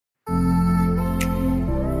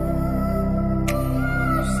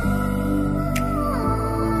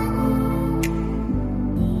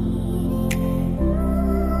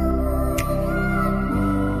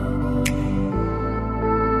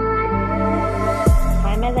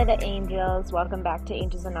Hi, little angels. Welcome back to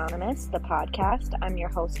Angels Anonymous, the podcast. I'm your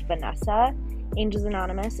host, Vanessa. Angels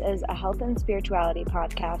Anonymous is a health and spirituality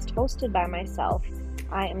podcast hosted by myself.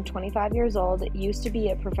 I am 25 years old, used to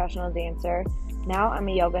be a professional dancer. Now I'm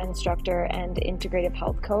a yoga instructor and integrative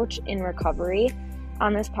health coach in recovery.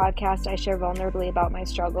 On this podcast, I share vulnerably about my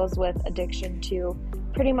struggles with addiction to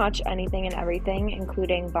pretty much anything and everything,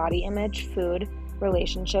 including body image, food,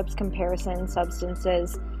 relationships, comparison,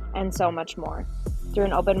 substances, and so much more. Through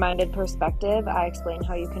an open-minded perspective, I explain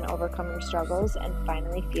how you can overcome your struggles and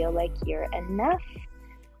finally feel like you're enough.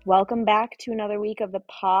 Welcome back to another week of the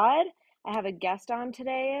pod. I have a guest on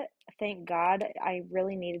today. Thank God. I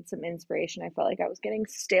really needed some inspiration. I felt like I was getting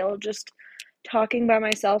stale just talking by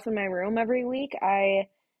myself in my room every week. I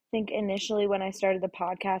think initially when I started the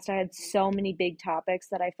podcast, I had so many big topics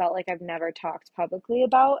that I felt like I've never talked publicly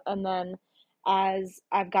about. And then as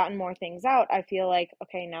I've gotten more things out, I feel like,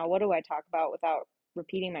 okay, now what do I talk about without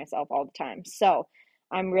repeating myself all the time? So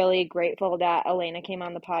I'm really grateful that Elena came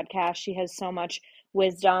on the podcast. She has so much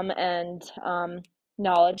wisdom and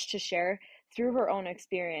knowledge to share through her own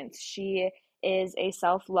experience. She is a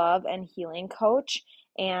self-love and healing coach,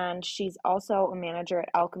 and she's also a manager at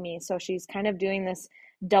Alchemy. So she's kind of doing this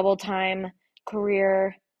double time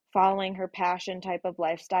career, following her passion type of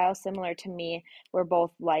lifestyle, similar to me. We're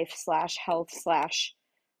both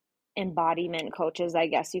life/health/embodiment coaches, I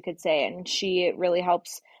guess you could say. And she really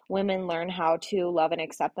helps women learn how to love and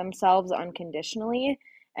accept themselves unconditionally.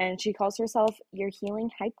 And she calls herself your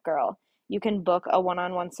healing hype girl. You can book a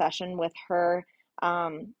one-on-one session with her.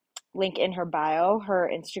 Link in her bio.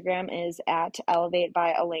 Her Instagram is at Elevate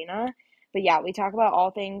by Elena. But yeah, we talk about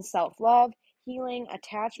all things self-love, healing,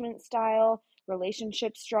 attachment style,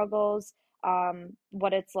 relationship struggles,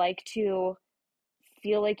 what it's like to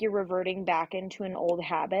feel like you're reverting back into an old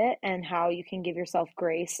habit, and how you can give yourself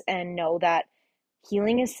grace and know that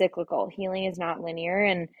healing is cyclical. Healing is not linear,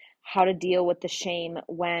 and how to deal with the shame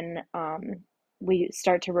when we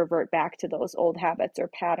start to revert back to those old habits or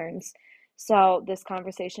patterns. So this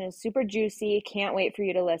conversation is super juicy. Can't wait for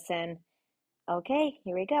you to listen. Okay,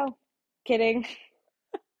 here we go. Kidding.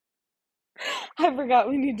 I forgot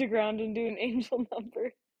we need to ground and do an angel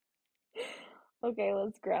number. Okay,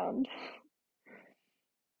 let's ground.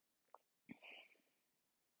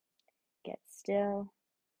 Get still.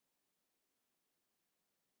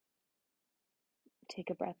 Take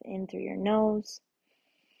a breath in through your nose.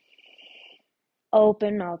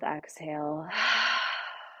 Open mouth, exhale.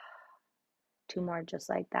 2 more just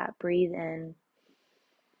like that. Breathe in.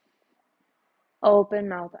 Open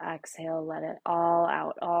mouth, exhale. Let it all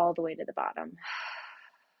out, all the way to the bottom.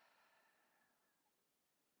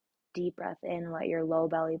 Deep breath in. Let your low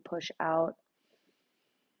belly push out.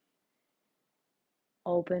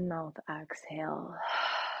 Open mouth, exhale.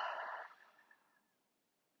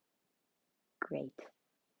 Great.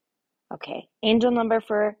 Okay, angel number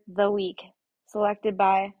for the week, selected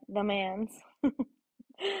by the mans.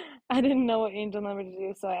 I didn't know what angel number to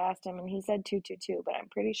do, so I asked him, and he said 222, but I'm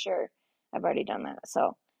pretty sure I've already done that.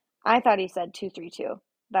 So I thought he said 232.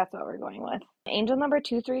 That's what we're going with. Angel number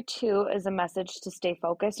 232 is a message to stay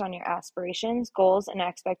focused on your aspirations, goals, and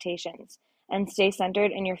expectations, and stay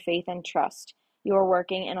centered in your faith and trust. You are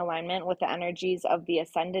working in alignment with the energies of the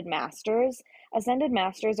Ascended Masters. Ascended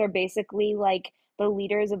Masters are basically like the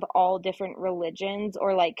leaders of all different religions,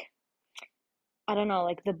 or like, I don't know,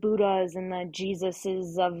 like the Buddhas and the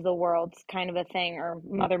Jesuses of the world kind of a thing, or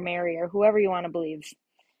Mother Mary, or whoever you want to believe.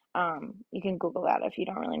 You can Google that if you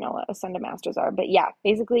don't really know what Ascended Masters are. But yeah,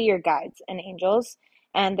 basically your guides and angels,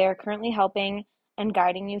 and they're currently helping and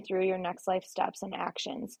guiding you through your next life steps and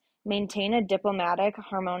actions. Maintain a diplomatic,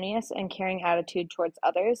 harmonious, and caring attitude towards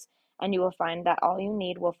others, and you will find that all you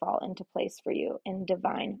need will fall into place for you in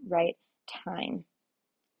divine right time.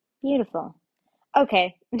 Beautiful.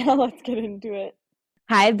 Okay, now let's get into it.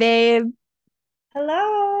 Hi, babe.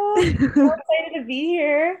 Hello. So excited to be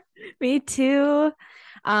here. Me too.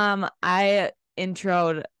 I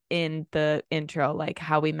introed in the intro, like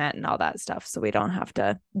how we met and all that stuff, so we don't have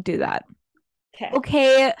to do that.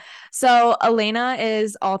 Okay, so Elena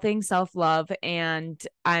is all things self-love, and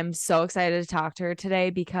I'm so excited to talk to her today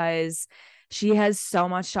because she has so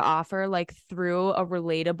much to offer, like through a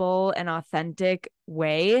relatable and authentic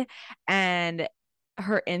way. And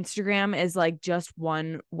her Instagram is like just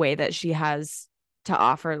one way that she has to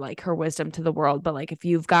offer like her wisdom to the world. But like if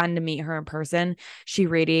you've gotten to meet her in person, she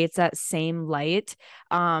radiates that same light.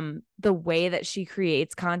 The way that she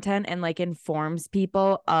creates content and like informs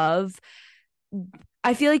people of,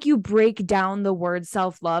 I feel like you break down the word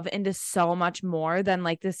self-love into so much more than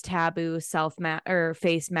like this taboo or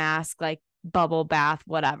face mask, like bubble bath,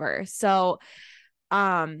 whatever. So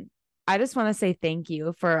I just want to say thank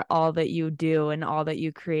you for all that you do and all that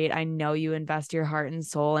you create. I know you invest your heart and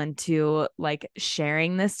soul into like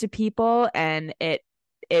sharing this to people, and it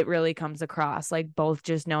really comes across, like both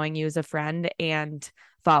just knowing you as a friend and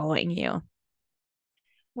following you.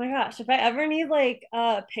 Oh my gosh, if I ever need like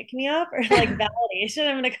pick me up or like validation,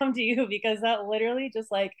 I'm gonna come to you because that literally just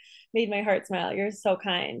like made my heart smile. You're so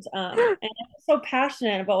kind. And I'm so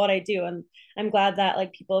passionate about what I do. And I'm glad that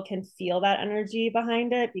like people can feel that energy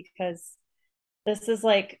behind it because this is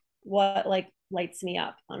like what like lights me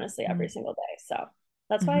up, honestly, every single day. So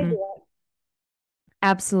that's why I do Mm-hmm. it.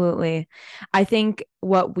 Absolutely. I think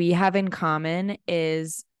what we have in common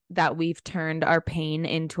is that we've turned our pain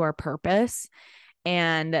into our purpose.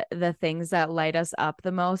 And the things that light us up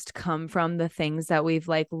the most come from the things that we've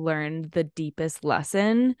like learned the deepest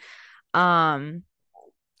lesson. Um,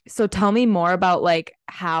 so tell me more about like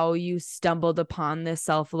how you stumbled upon this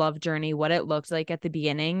self-love journey, what it looked like at the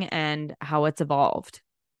beginning and how it's evolved.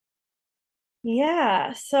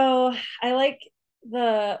 Yeah. So I like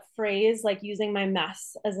the phrase like using my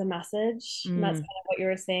mess as a message. And that's Mm, kind of what you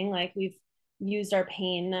were saying. Like we've used our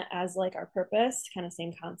pain as like our purpose, kind of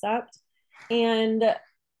same concept. And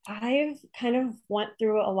I've kind of went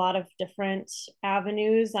through a lot of different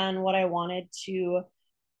avenues on what I wanted to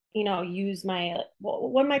use my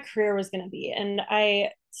what my career was going to be. And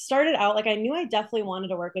I started out like I knew I definitely wanted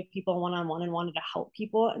to work with people one on one and wanted to help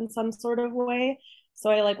people in some sort of way. So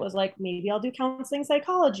I like was like maybe I'll do counseling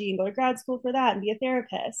psychology and go to grad school for that and be a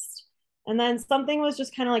therapist. And then something was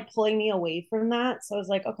just kind of like pulling me away from that. So I was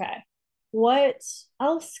like, okay, what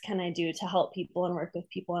else can I do to help people and work with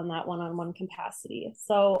people in that one-on-one capacity?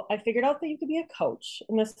 So I figured out that you could be a coach.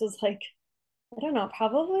 And this was like I don't know,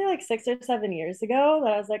 probably like 6 or 7 years ago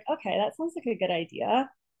that I was like, okay, that sounds like a good idea.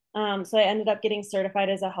 So I ended up getting certified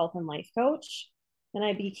as a health and life coach. And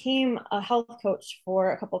I became a health coach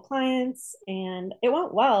for a couple of clients and it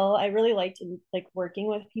went well. I really liked like working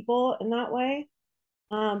with people in that way.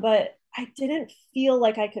 But I didn't feel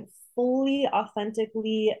like I could fully,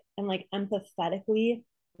 authentically, and like empathetically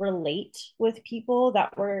relate with people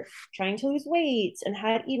that were trying to lose weight and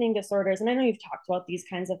had eating disorders. And I know you've talked about these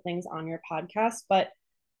kinds of things on your podcast, but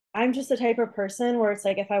I'm just the type of person where it's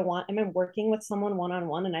like if I'm working with someone one on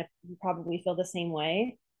one, and I probably feel the same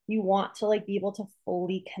way. You want to like be able to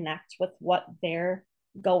fully connect with what they're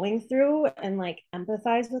going through and like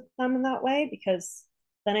empathize with them in that way because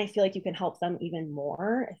then I feel like you can help them even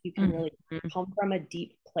more if you can really mhm, come from a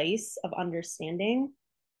deep place of understanding.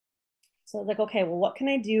 So I was like, okay, well, what can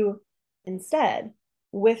I do instead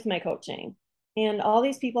with my coaching? And all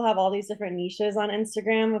these people have all these different niches on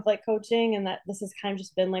Instagram of like coaching, and that this has kind of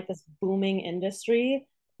just been like this booming industry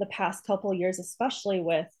the past couple years, especially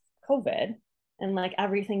with COVID and like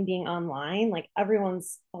everything being online. Like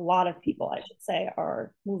a lot of people, I should say,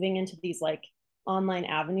 are moving into these like online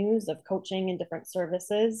avenues of coaching and different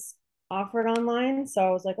services offered online. So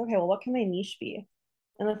I was like, okay, well, what can my niche be?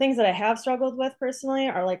 And the things that I have struggled with personally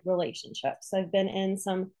are like relationships. I've been in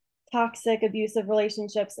some toxic, abusive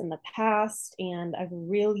relationships in the past, and I've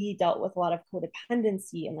really dealt with a lot of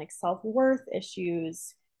codependency and like self worth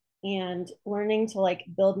issues. And learning to like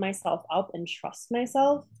build myself up and trust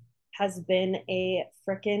myself has been a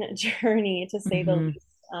freaking journey to say the mhm, least.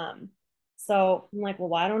 So I'm like, well,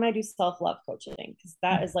 why don't I do self love coaching? Because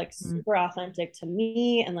that is like mhm, super authentic to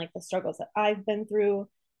me and like the struggles that I've been through.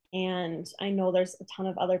 And I know there's a ton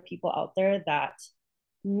of other people out there that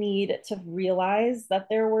need to realize that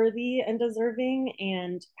they're worthy and deserving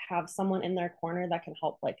and have someone in their corner that can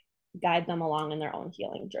help like guide them along in their own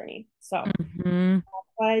healing journey. So mhm.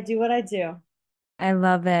 I do what I do. I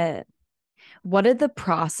love it. What did the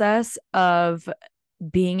process of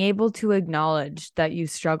being able to acknowledge that you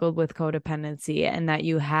struggled with codependency and that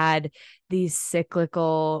you had these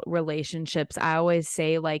cyclical relationships? I always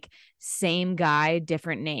say, like, same guy,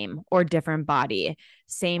 different name, or different body,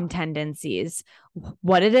 same tendencies.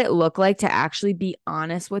 What did it look like to actually be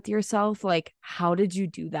honest with yourself? Like, how did you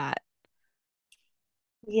do that?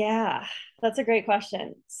 Yeah, that's a great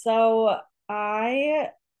question. So I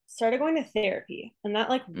started going to therapy, and that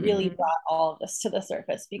like really Mm-hmm. brought all of this to the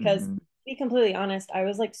surface because to Mm-hmm. be completely honest, I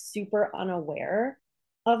was like super unaware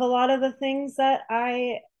of a lot of the things that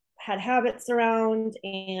I had habits around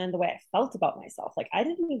and the way I felt about myself. Like I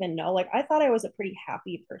didn't even know, like I thought I was a pretty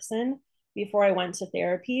happy person before I went to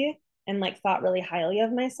therapy and like thought really highly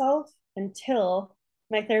of myself until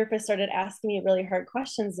my therapist started asking me really hard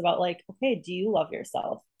questions about like, okay, do you love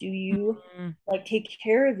yourself? Do you like take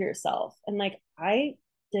care of yourself? And like I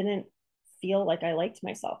didn't feel like I liked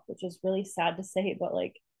myself, which is really sad to say, but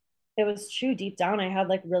like it was true deep down. I had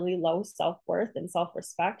like really low self-worth and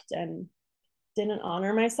self-respect. And didn't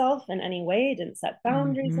honor myself in any way, didn't set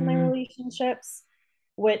boundaries in my relationships,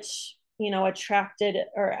 which, you know,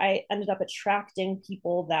 I ended up attracting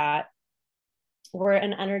people that were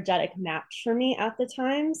an energetic match for me at the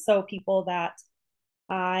time. So people that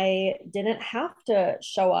I didn't have to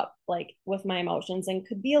show up like with my emotions and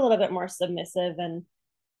could be a little bit more submissive, and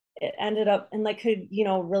it ended up and like could, you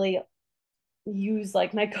know, really use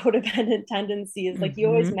like my codependent tendencies. Like you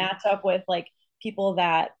always match up with like people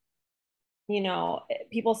that, you know,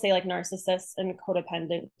 people say like narcissists and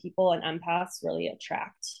codependent people and empaths really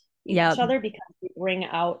attract each other because we bring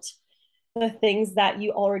out the things that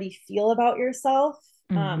you already feel about yourself,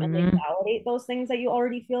 and they validate those things that you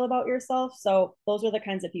already feel about yourself. So those are the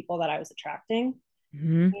kinds of people that I was attracting.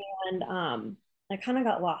 And I kind of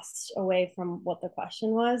got lost away from what the question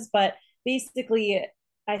was, but basically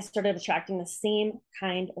I started attracting the same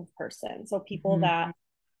kind of person. So people that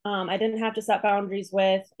I didn't have to set boundaries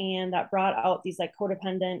with, and that brought out these like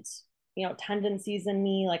codependent, you know, tendencies in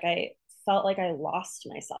me. Like I felt like I lost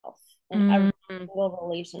myself in every single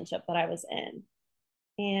relationship that I was in.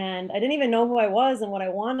 And I didn't even know who I was and what I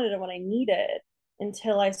wanted and what I needed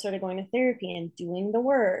until I started going to therapy and doing the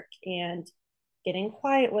work and getting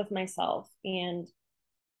quiet with myself and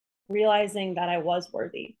realizing that I was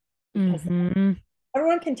worthy. Because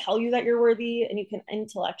everyone can tell you that you're worthy and you can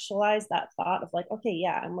intellectualize that thought of like, okay,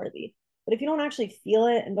 yeah, I'm worthy. But if you don't actually feel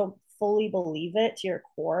it and don't fully believe it to your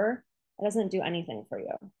core, it doesn't do anything for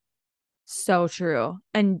you. So true.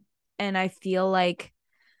 And I feel like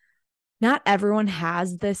not everyone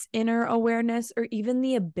has this inner awareness or even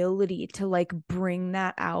the ability to like bring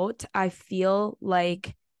that out. I feel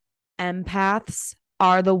like empaths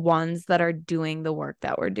are the ones that are doing the work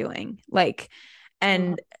that we're doing. Like,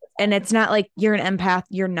 and it's not like you're an empath,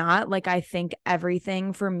 you're not. Like, I think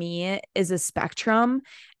everything for me is a spectrum.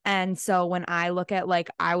 And so when I look at like,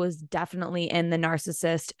 I was definitely in the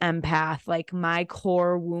narcissist empath, like my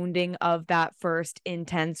core wounding of that first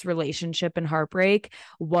intense relationship and heartbreak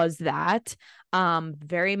was that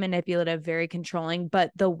very manipulative, very controlling.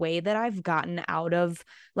 But the way that I've gotten out of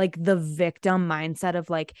like the victim mindset of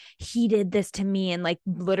like, he did this to me, and like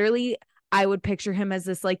literally I would picture him as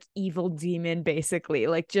this like evil demon, basically,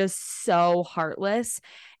 like just so heartless.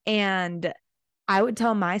 And I would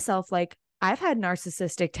tell myself, like, I've had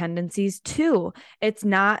narcissistic tendencies too. It's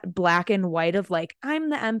not black and white of like, I'm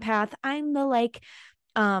the empath, I'm the like,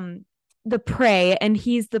 um, the prey and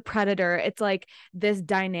he's the predator. It's like this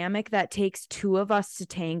dynamic that takes two of us to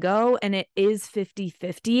tango, and it is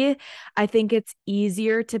 50-50. I think it's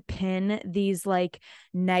easier to pin these like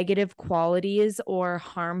negative qualities or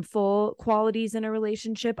harmful qualities in a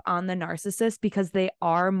relationship on the narcissist because they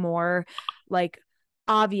are more like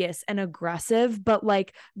obvious and aggressive. But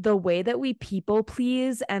like the way that we people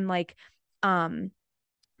please and like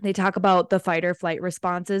they talk about the fight or flight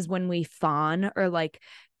responses when we fawn or like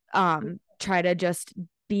try to just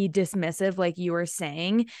be dismissive, like you were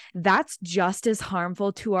saying, that's just as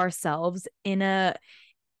harmful to ourselves in a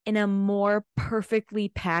more perfectly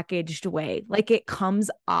packaged way. Like it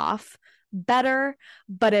comes off better,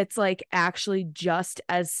 but it's like actually just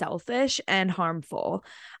as selfish and harmful.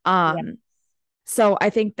 So I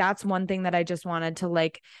think that's one thing that I just wanted to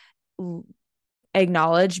like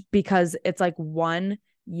acknowledge, because it's like, one,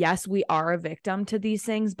 yes, we are a victim to these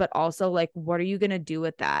things, but also like, what are you going to do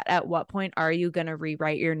with that? At what point are you going to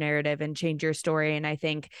rewrite your narrative and change your story? And I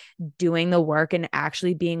think doing the work and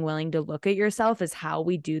actually being willing to look at yourself is how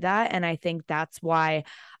we do that. And I think that's why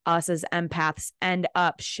us as empaths end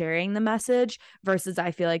up sharing the message versus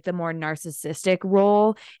I feel like the more narcissistic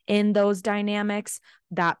role in those dynamics,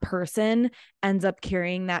 that person ends up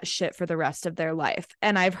carrying that shit for the rest of their life.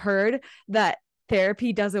 And I've heard that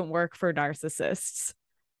therapy doesn't work for narcissists.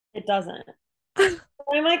 It doesn't.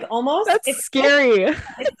 I'm like almost it's scary.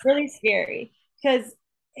 It's really scary because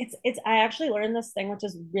it's I actually learned this thing which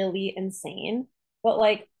is really insane. But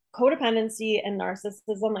like codependency and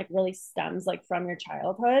narcissism like really stems like from your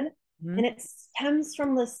childhood. And it stems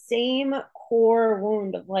from the same core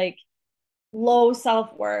wound of like low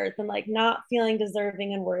self-worth and like not feeling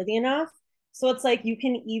deserving and worthy enough. So it's like you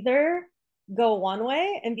can either go one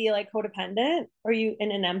way and be like codependent or you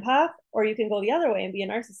in an empath, or you can go the other way and be a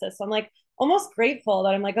narcissist. So I'm like almost grateful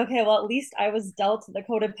that I'm like, okay, well, at least I was dealt the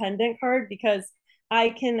codependent card because I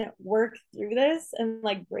can work through this and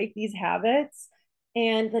like break these habits.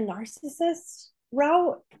 And the narcissist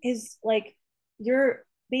route is like you're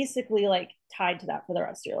basically like tied to that for the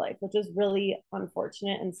rest of your life, which is really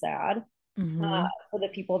unfortunate and sad. for the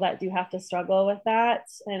people that do have to struggle with that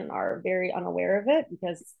and are very unaware of it,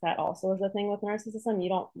 because that also is a thing with narcissism. You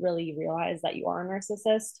don't really realize that you are a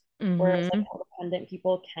narcissist, whereas like codependent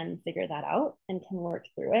people can figure that out and can work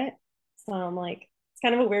through it. So I'm like, it's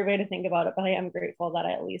kind of a weird way to think about it, but I am grateful that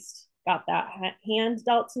I at least got that hand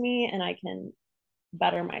dealt to me and I can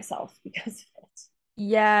better myself because of it.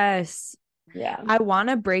 Yes. Yeah. I want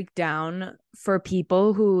to break down for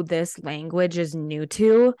people who this language is new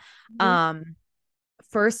to.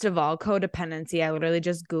 First of all, codependency, I literally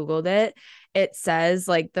just Googled it. It says,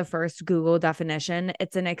 like, the first Google definition,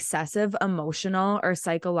 it's an excessive emotional or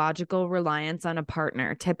psychological reliance on a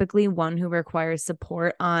partner, typically one who requires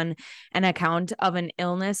support on an account of an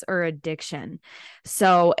illness or addiction.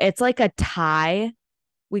 So it's like a tie.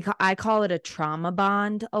 I call it a trauma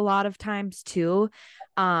bond a lot of times too.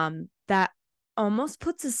 That almost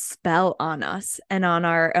puts a spell on us and on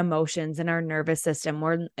our emotions and our nervous system.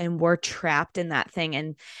 We're trapped in that thing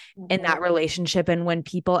and in that relationship. And when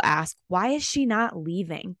people ask, why is she not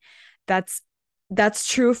leaving? That's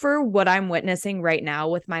true for what I'm witnessing right now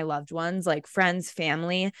with my loved ones, like friends,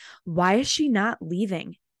 family. Why is she not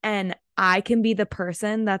leaving? And I can be the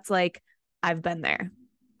person that's like, I've been there.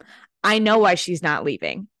 I know why she's not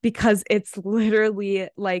leaving, because it's literally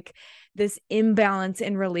like this imbalance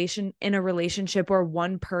in a relationship where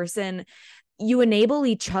one person, you enable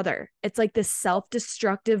each other. It's like this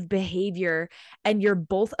self-destructive behavior, and you're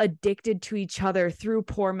both addicted to each other through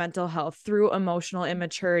poor mental health, through emotional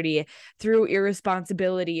immaturity, through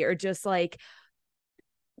irresponsibility, or just like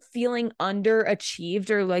feeling underachieved,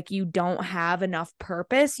 or like you don't have enough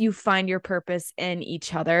purpose. You find your purpose in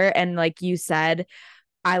each other. And like you said,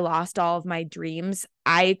 I lost all of my dreams.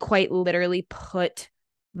 I quite literally put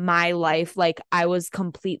my life, like I was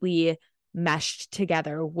completely meshed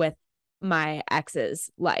together with my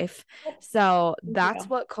ex's life. So that's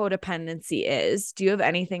what codependency is. Do you have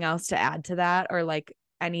anything else to add to that, or like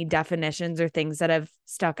any definitions or things that have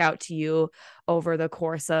stuck out to you over the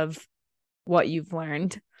course of what you've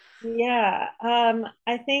learned? Yeah.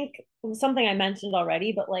 I think something I mentioned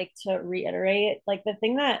already, but like to reiterate, like the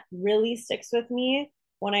thing that really sticks with me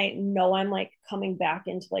when I know I'm like coming back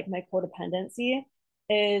into like my codependency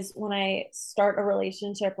is when I start a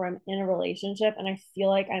relationship or I'm in a relationship and I feel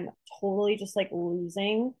like I'm totally just like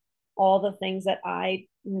losing all the things that I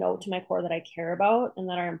know to my core that I care about and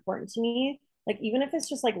that are important to me. Like even if it's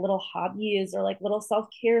just like little hobbies or like little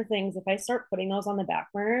self-care things, if I start putting those on the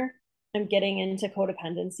back burner, I'm getting into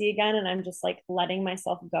codependency again, and I'm just like letting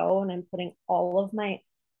myself go, and I'm putting all of my,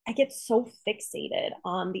 I get so fixated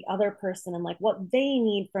on the other person and like what they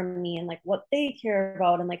need from me and like what they care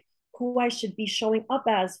about and like who I should be showing up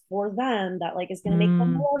as for them that like is going to make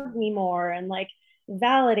them love me more and like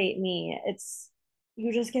validate me. It's,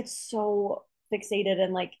 you just get so fixated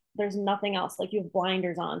and like there's nothing else. Like you have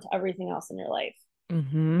blinders on to everything else in your life.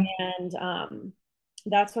 And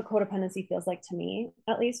that's what codependency feels like to me,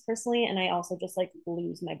 at least personally. And I also just like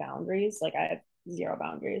lose my boundaries. Like I have zero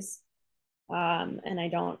boundaries. And I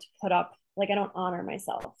don't put up, like, I don't honor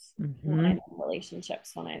myself when I'm in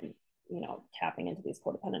relationships, when I'm, you know, tapping into these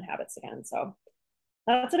codependent habits again. So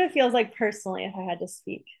that's what it feels like personally, if I had to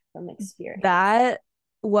speak from experience. That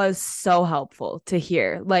was so helpful to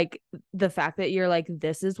hear. Like the fact that you're like,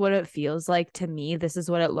 this is what it feels like to me. This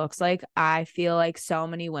is what it looks like. I feel like so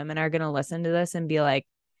many women are going to listen to this and be like,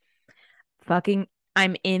 fucking,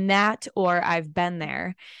 I'm in that, or I've been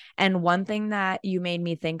there. And one thing that you made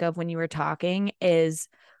me think of when you were talking is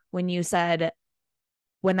when you said,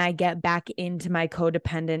 when I get back into my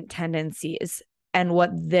codependent tendencies. And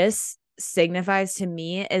what this signifies to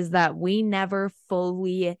me is that we never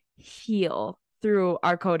fully heal through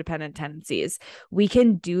our codependent tendencies. We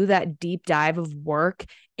can do that deep dive of work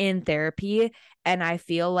in therapy. And I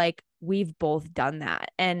feel like we've both done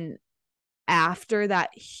that. And after that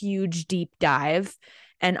huge deep dive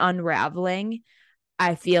and unraveling,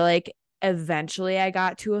 I feel like eventually I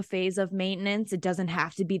got to a phase of maintenance. It doesn't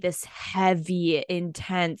have to be this heavy,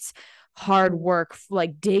 intense, hard work,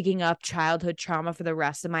 like digging up childhood trauma for the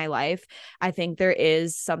rest of my life. I think there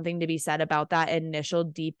is something to be said about that initial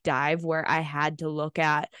deep dive where I had to look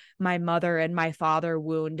at my mother and my father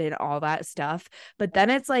wound and all that stuff. But then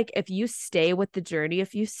it's like, if you stay with the journey,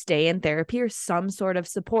 if you stay in therapy or some sort of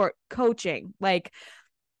support, coaching, like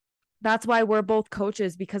that's why we're both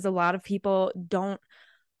coaches, because a lot of people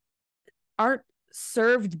aren't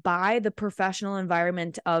served by the professional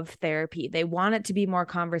environment of therapy. They want it to be more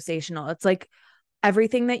conversational. It's like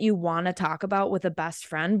everything that you want to talk about with a best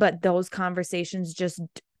friend, but those conversations just,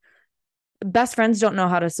 best friends don't know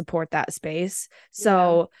how to support that space.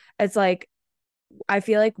 So it's like, I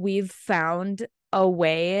feel like we've found a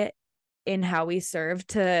way in how we serve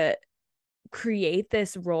to create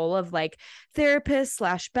this role of like therapist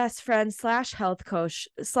 / best friend / health coach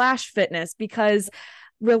 / fitness, because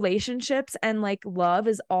relationships and like love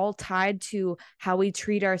is all tied to how we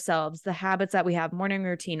treat ourselves, the habits that we have, morning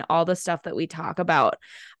routine, all the stuff that we talk about.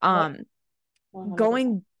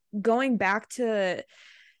 Going back to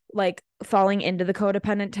like falling into the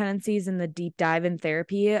codependent tendencies and the deep dive in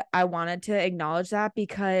therapy, I wanted to acknowledge that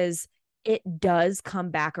because it does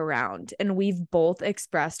come back around. And we've both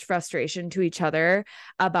expressed frustration to each other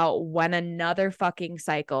about when another fucking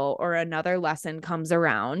cycle or another lesson comes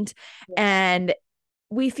around. Yeah. And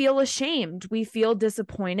we feel ashamed. We feel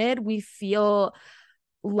disappointed. We feel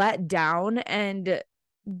let down. And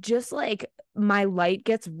just like my light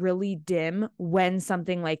gets really dim when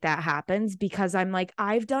something like that happens, because I'm like,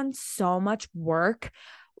 I've done so much work.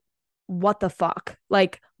 What the fuck?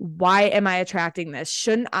 Like, why am I attracting this?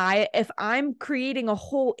 Shouldn't I, if I'm creating a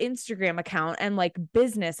whole Instagram account and like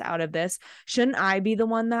business out of this, shouldn't I be the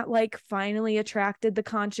one that like finally attracted the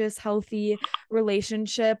conscious, healthy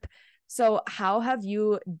relationship? So how have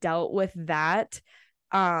you dealt with that?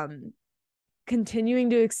 Continuing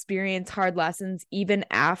to experience hard lessons even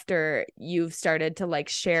after you've started to like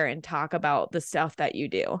share and talk about the stuff that you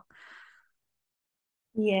do?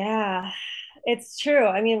 Yeah, it's true.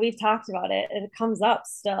 I mean, we've talked about it. It comes up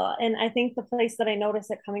still. And I think the place that I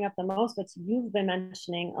notice it coming up the most, which you've been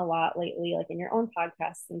mentioning a lot lately, like in your own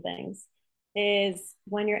podcasts and things, is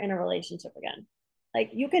when you're in a relationship again.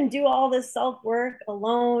 Like you can do all this self-work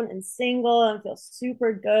alone and single and feel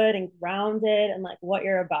super good and grounded and like what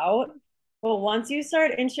you're about. But once you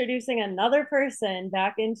start introducing another person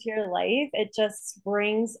back into your life, it just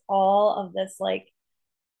brings all of this like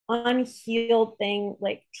unhealed thing,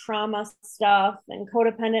 like trauma stuff and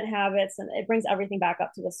codependent habits, and it brings everything back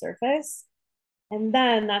up to the surface. And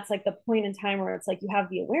then that's like the point in time where it's like you have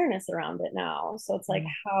the awareness around it now. So it's like,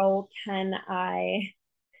 how can I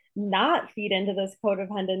not feed into this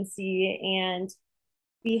codependency and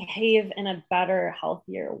behave in a better,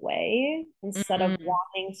 healthier way instead of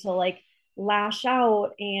wanting to like lash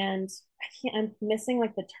out and I'm missing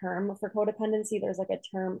like the term for codependency. There's like a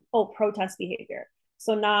term, protest behavior.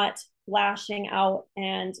 So not lashing out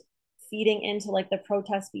and feeding into like the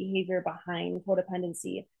protest behavior behind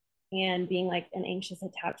codependency and being like an anxious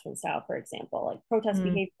attachment style, for example. Like protest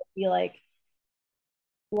behavior would be like,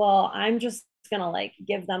 well, I'm just gonna like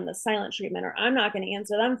give them the silent treatment, or I'm not gonna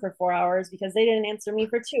answer them for 4 hours because they didn't answer me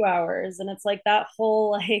for 2 hours. And it's like that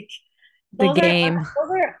whole like those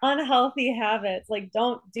are unhealthy habits. Like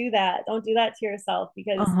don't do that. Don't do that to yourself,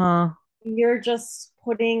 because you're just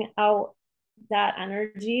putting out that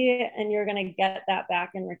energy and you're gonna get that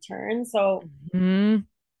back in return. So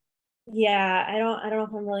yeah, I don't know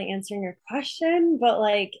if I'm really answering your question, but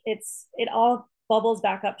like it all bubbles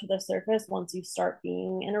back up to the surface once you start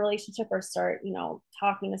being in a relationship or start,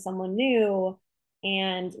 talking to someone new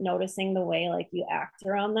and noticing the way like you act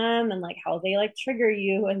around them and like how they like trigger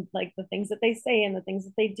you and like the things that they say and the things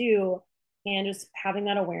that they do, and just having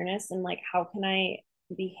that awareness and like how can I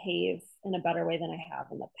behave in a better way than I have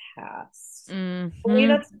in the past. A way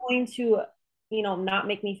that's going to, not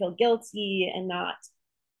make me feel guilty and not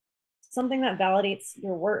something that validates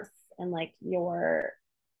your worth and like your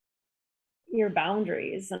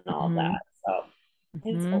boundaries and all that. So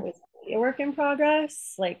it's always a work in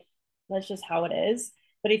progress. Like that's just how it is.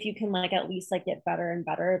 But if you can like at least like get better and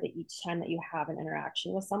better that each time that you have an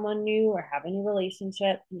interaction with someone new or have a new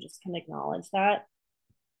relationship, you just can acknowledge that,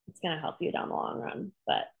 it's going to help you down the long run.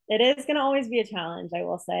 But it is going to always be a challenge, I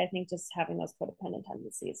will say. I think just having those codependent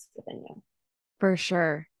tendencies within you. For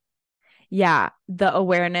sure. Yeah, the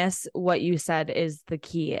awareness, what you said, is the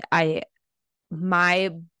key. My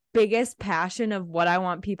biggest passion of what I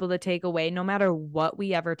want people to take away, no matter what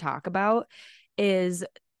we ever talk about, is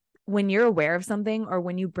when you're aware of something or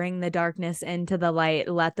when you bring the darkness into the light,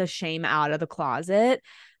 let the shame out of the closet,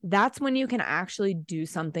 that's when you can actually do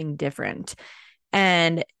something different.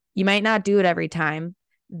 And you might not do it every time.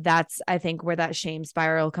 That's, I think, where that shame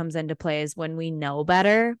spiral comes into play, is when we know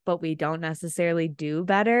better, but we don't necessarily do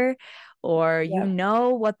better. Or you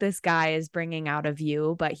know what this guy is bringing out of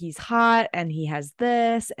you, but he's hot and he has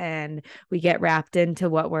this, and we get wrapped into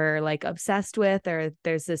what we're like obsessed with, or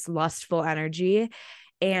there's this lustful energy,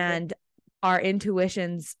 and our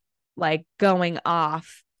intuition's like going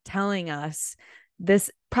off telling us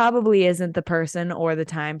this probably isn't the person or the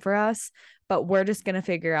time for us, but we're just going to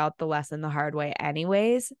figure out the lesson the hard way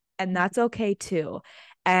anyways. And that's okay too.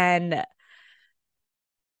 And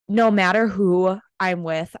no matter who I'm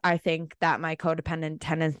with, I think that my codependent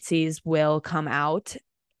tendencies will come out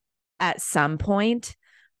at some point.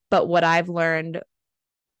 But what I've learned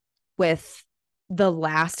with the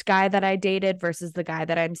last guy that I dated versus the guy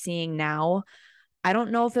that I'm seeing now. I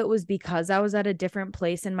don't know if it was because I was at a different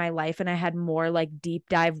place in my life and I had more like deep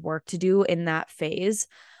dive work to do in that phase,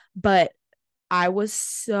 but I was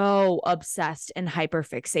so obsessed and hyper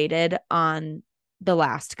fixated on the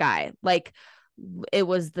last guy. Like, it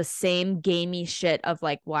was the same gamey shit of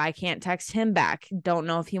like, well, I can't text him back. Don't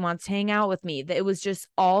know if he wants to hang out with me. It was just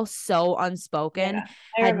all so unspoken. Yeah,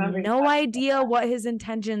 I Had remember no idea what his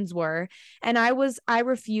intentions were. And I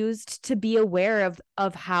refused to be aware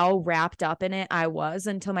of how wrapped up in it I was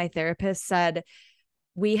until my therapist said,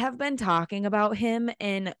 we have been talking about him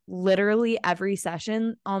in literally every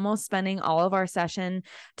session, almost spending all of our session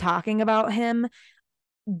talking about him.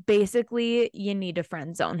 Basically, you need to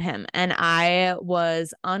friend zone him. And I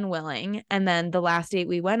was unwilling. And then the last date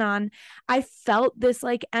we went on, I felt this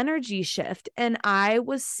like energy shift and I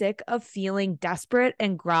was sick of feeling desperate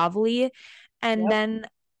and grovelly. And then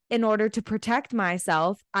in order to protect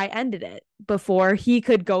myself, I ended it before he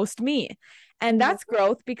could ghost me. And that's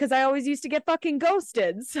growth because I always used to get fucking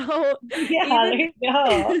ghosted. So yeah, even, there you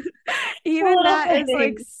go. even that is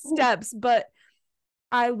like steps. But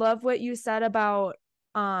I love what you said about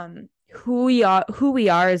who we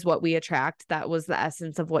are is what we attract. That was the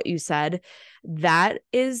essence of what you said. That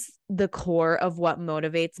is the core of what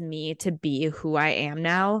motivates me to be who I am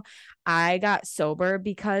now. I got sober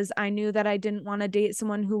because I knew that I didn't want to date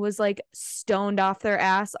someone who was like stoned off their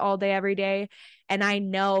ass all day every day. And I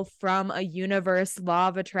know from a universe law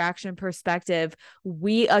of attraction perspective,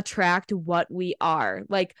 we attract what we are.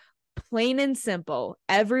 Like, plain and simple.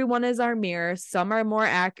 Everyone is our mirror. Some are more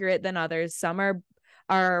accurate than others. Some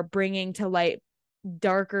are bringing to light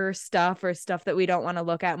darker stuff or stuff that we don't want to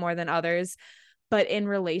look at more than others. But in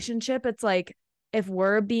relationship, it's like if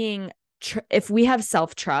we're being if we have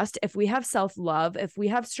self-trust, if we have self-love, if we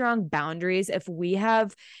have strong boundaries, if we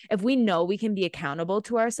know we can be accountable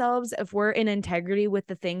to ourselves, if we're in integrity with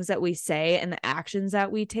the things that we say and the actions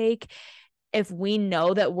that we take, if we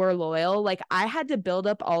know that we're loyal, like I had to build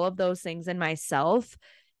up all of those things in myself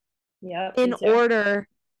in order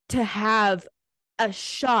to have a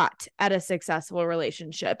shot at a successful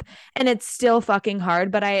relationship. And it's still fucking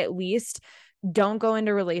hard, but I at least don't go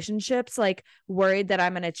into relationships like worried that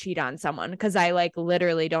I'm going to cheat on someone because I like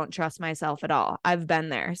literally don't trust myself at all. I've been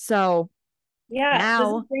there. So yeah,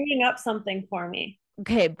 now, this is bringing up something for me.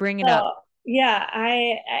 Okay, bring it up. Yeah,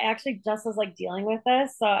 I actually just was like dealing with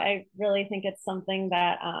this. So I really think it's something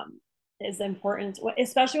that is important,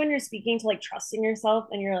 especially when you're speaking to like trusting yourself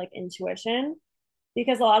and your like intuition.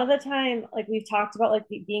 Because a lot of the time, like we've talked about like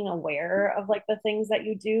being aware of like the things that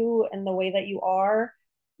you do and the way that you are,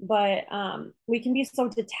 but we can be so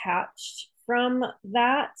detached from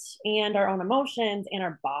that and our own emotions and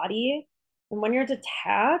our body. And when you're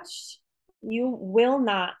detached, you will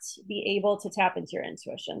not be able to tap into your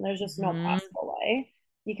intuition. There's just no possible way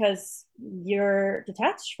because you're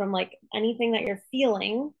detached from like anything that you're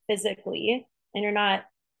feeling physically and you're not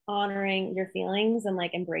honoring your feelings and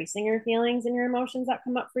like embracing your feelings and your emotions that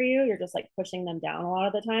come up for you. You're just like pushing them down a lot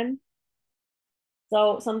of the time.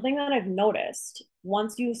 So something that I've noticed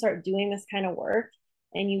once you start doing this kind of work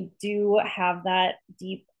and you do have that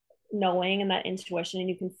deep knowing and that intuition and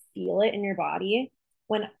you can feel it in your body,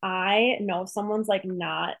 when I know someone's like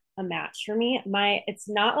not a match for me, it's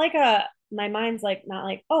not like my mind's like not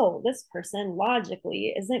like, oh, this person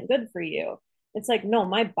logically isn't good for you. It's like, no,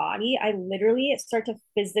 my body, I literally start to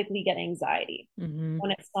physically get anxiety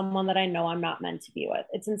when it's someone that I know I'm not meant to be with.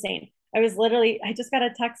 It's insane. I just got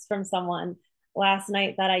a text from someone last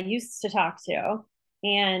night that I used to talk to,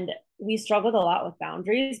 and we struggled a lot with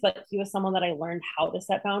boundaries, but he was someone that I learned how to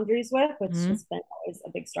set boundaries with, which has been always a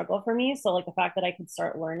big struggle for me. So like the fact that I could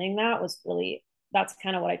start learning that was really, that's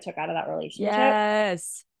kind of what I took out of that relationship.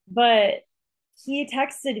 Yes. But he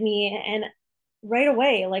texted me and right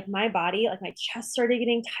away, like my body, like my chest started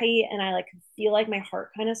getting tight and I like could feel like my heart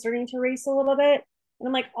kind of starting to race a little bit. And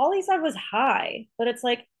I'm like, all he said was hi, but it's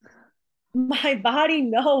like my body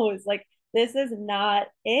knows like this is not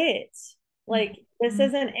it. Like this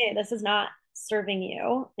isn't it. This is not serving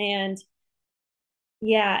you. And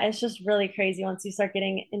yeah, it's just really crazy once you start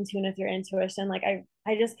getting in tune with your intuition. Like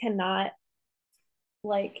I just cannot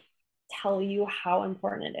like tell you how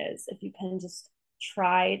important it is if you can just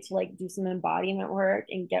try to like do some embodiment work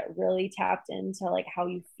and get really tapped into like how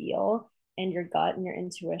you feel and your gut and your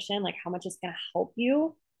intuition, like how much it's going to help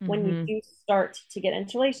you when you do start to get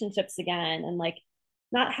into relationships again and like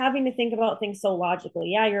not having to think about things so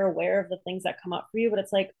logically. Yeah, you're aware of the things that come up for you, but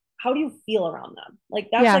it's like, how do you feel around them? Like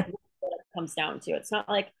that's like what it comes down to. It's not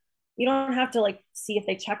like you don't have to like see if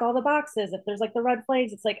they check all the boxes, if there's like the red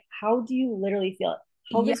flags. It's like, how do you literally feel?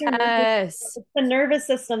 How does your Yes. the nervous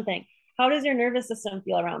system thing? How does your nervous system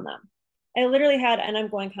feel around them? I literally had, and I'm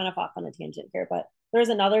going kind of off on a tangent here, but there's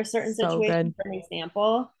another certain So situation, good. for an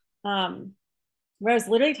example, where I was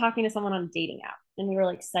literally talking to someone on a dating app, and we were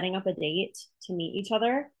like setting up a date to meet each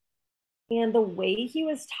other. And the way he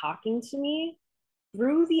was talking to me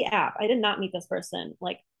through the app, I did not meet this person.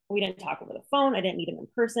 Like, we didn't talk over the phone. I didn't meet him in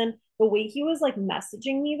person. The way he was like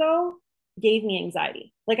messaging me though gave me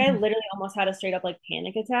anxiety. Like, I literally almost had a straight up like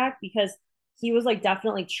panic attack because he was like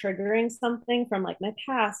definitely triggering something from like my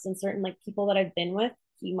past and certain like people that I've been with.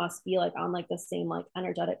 He must be like on like the same like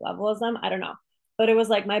energetic level as them. I don't know. But it was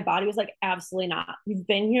like my body was like, absolutely not. You've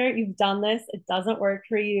been here, you've done this, it doesn't work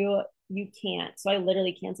for you. You can't. So I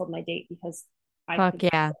literally canceled my date because Fuck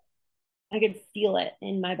yeah. I could feel it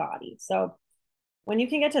in my body. So when you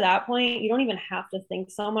can get to that point, you don't even have to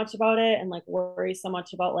think so much about it and like worry so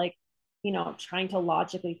much about like, trying to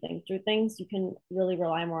logically think through things. You can really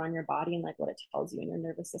rely more on your body and like what it tells you and your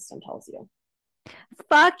nervous system tells you.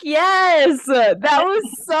 Fuck yes. That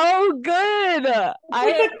was so good.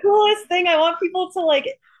 It's the coolest thing. I want people to like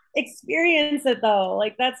experience it though.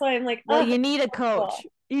 Like that's why I'm like, well, you need a coach.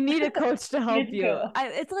 Cool. You need a coach to help You you. do.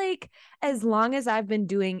 It's like, as long as I've been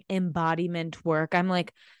doing embodiment work, I'm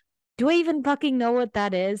like, do I even fucking know what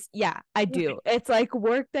that is? Yeah, I do. It's like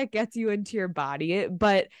work that gets you into your body.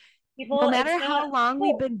 But People, no matter how long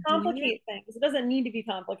we've been doing it, things. It doesn't need to be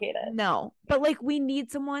complicated. no. But like, we need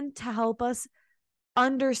someone to help us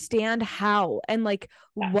understand how and like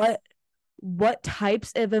Yes. what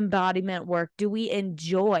types of embodiment work do we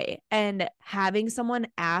enjoy, and having someone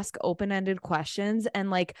ask open-ended questions and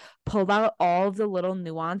like pull out all of the little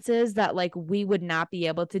nuances that like we would not be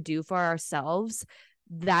able to do for ourselves.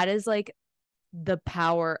 That is like the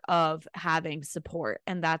power of having support.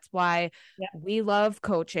 And that's why we love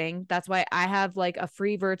coaching. That's why I have like a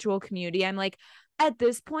free virtual community. I'm like, at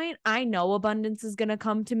this point, I know abundance is going to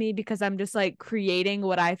come to me because I'm just like creating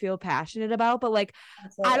what I feel passionate about. But like,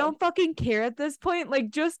 absolutely, I don't fucking care at this point.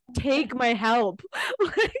 Like, just take my help.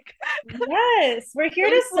 Like, yes, we're here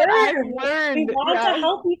to serve. We want to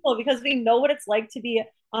help people because we know what it's like to be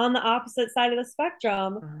on the opposite side of the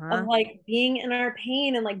spectrum of like being in our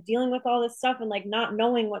pain and like dealing with all this stuff and like not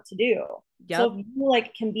knowing what to do. So if you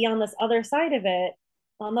like can be on this other side of it,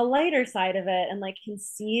 on the lighter side of it, and like can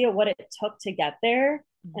see what it took to get there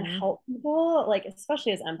and help people, like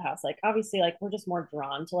especially as empaths, like obviously like we're just more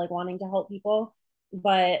drawn to like wanting to help people.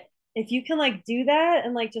 But if you can like do that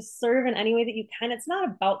and like just serve in any way that you can, it's not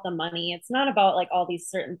about the money. It's not about like all these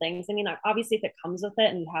certain things. I mean, obviously if it comes with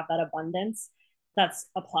it and you have that abundance, that's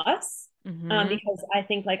a plus. Because I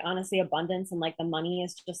think like honestly abundance and like the money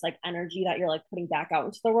is just like energy that you're like putting back out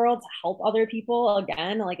into the world to help other people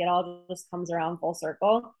again, like it all just comes around full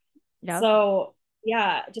circle. So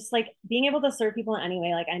yeah, just like being able to serve people in any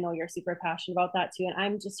way. Like I know you're super passionate about that too, and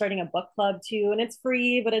I'm just starting a book club too, and it's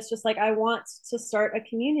free, but it's just like I want to start a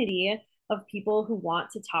community of people who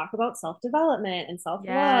want to talk about self-development and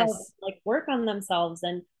self-love, like work on themselves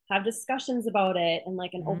and have discussions about it in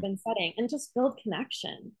like an open setting and just build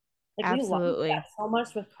connection. Like we lost that so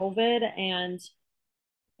much with COVID, and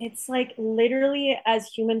it's like literally as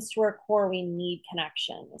humans to our core, we need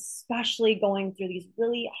connection, especially going through these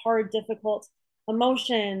really hard, difficult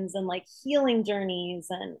emotions and like healing journeys.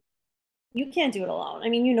 And you can't do it alone. I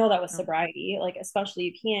mean, you know that with sobriety, like especially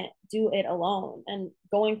you can't do it alone. And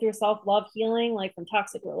going through self-love healing, like from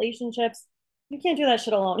toxic relationships, you can't do that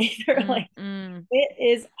shit alone either. Like it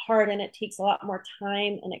is hard and it takes a lot more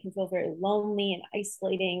time and it can feel very lonely and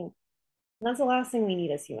isolating. And that's the last thing we need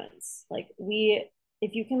as humans. Like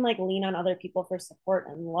if you can like lean on other people for support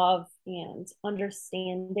and love and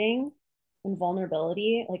understanding and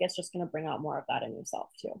vulnerability, like it's just going to bring out more of that in yourself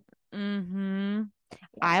too.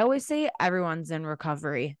 I always say everyone's in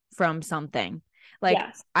recovery from something. Like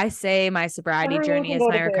I say my sobriety journey is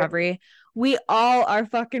my recovery. We all are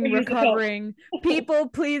fucking recovering. People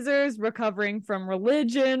pleasers, recovering from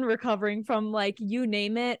religion, recovering from like you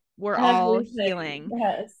name it. We're all healing.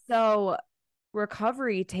 So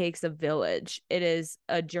recovery takes a village. It is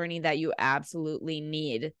a journey that you absolutely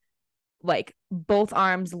need like both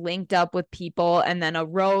arms linked up with people and then a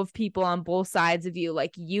row of people on both sides of you.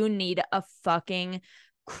 Like you need a fucking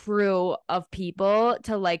crew of people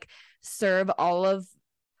to like serve all of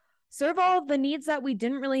the needs that we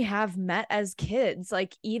didn't really have met as kids.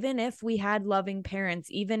 Like even if we had loving parents,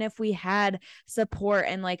 even if we had support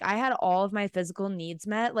and like I had all of my physical needs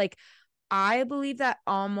met, like I believe that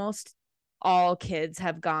almost all kids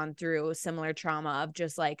have gone through similar trauma of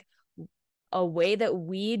just like a way that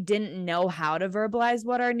we didn't know how to verbalize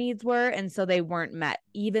what our needs were. And so they weren't met,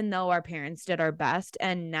 even though our parents did our best.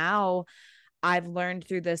 And now I've learned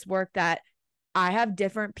through this work that I have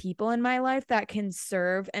different people in my life that can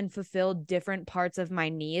serve and fulfill different parts of my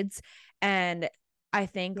needs. And I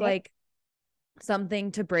think like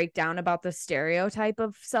something to break down about the stereotype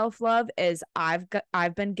of self-love is I've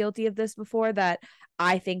been guilty of this before, that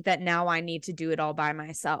I think that now I need to do it all by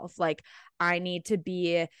myself. Like I need to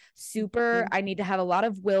be super, I need to have a lot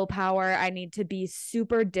of willpower. I need to be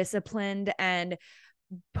super disciplined and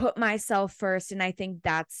put myself first. And I think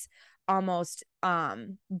that's almost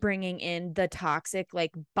bringing in the toxic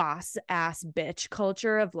like boss ass bitch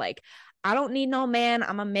culture of like, I don't need no man,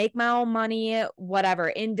 I'm gonna make my own money, whatever.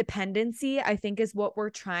 Independency, I think, is what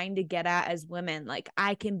we're trying to get at as women. Like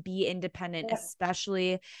I can be independent,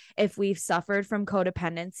 especially if we've suffered from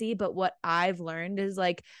codependency. But what I've learned is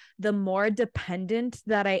like the more dependent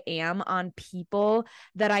that I am on people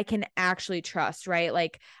that I can actually trust, right?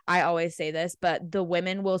 Like I always say this, but the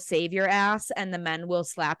women will save your ass and the men will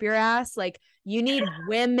slap your ass. Like you need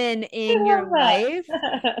women in your life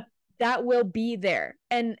that will be there.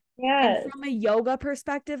 And from a yoga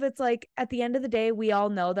perspective, it's like at the end of the day, we all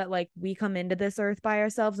know that like we come into this earth by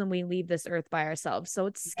ourselves and we leave this earth by ourselves. So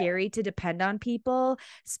it's scary to depend on people,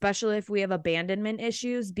 especially if we have abandonment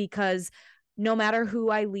issues, because no matter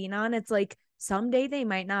who I lean on, it's like someday they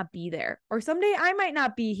might not be there or someday I might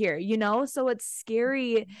not be here, you know? So it's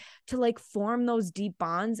scary to like form those deep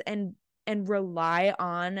bonds and rely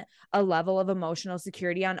on a level of emotional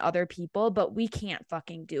security on other people, but we can't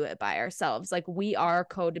fucking do it by ourselves. Like we are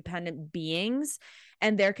codependent beings,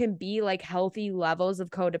 and there can be like healthy levels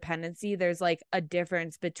of codependency. There's like a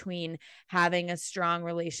difference between having a strong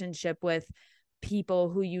relationship with people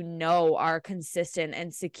who you know are consistent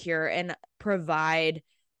and secure and provide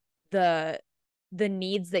the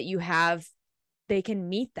needs that you have, they can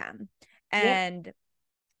meet them. And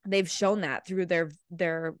they've shown that through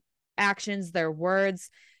their actions, their words,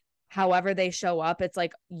 however they show up. It's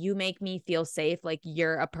like, you make me feel safe. Like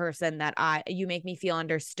you're a person that you make me feel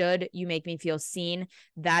understood. You make me feel seen.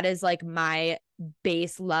 That is like my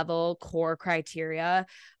base level core criteria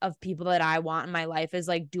of people that I want in my life, is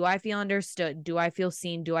like, do I feel understood? Do I feel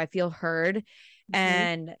seen? Do I feel heard?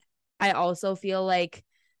 And I also feel like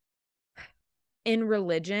in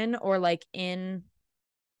religion, or like in,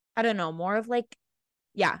 I don't know, more of like,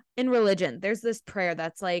 in religion, there's this prayer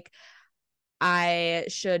that's like, I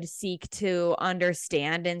should seek to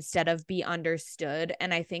understand instead of be understood.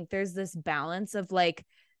 And I think there's this balance of like,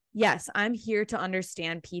 yes, I'm here to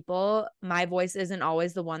understand people. My voice isn't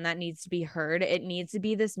always the one that needs to be heard. It needs to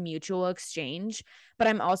be this mutual exchange, but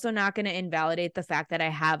I'm also not going to invalidate the fact that I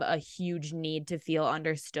have a huge need to feel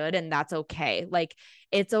understood, and that's okay. Like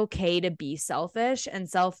it's okay to be selfish, and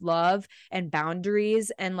self-love and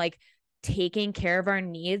boundaries and like taking care of our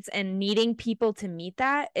needs and needing people to meet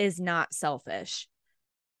that is not selfish.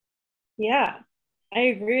 Yeah, I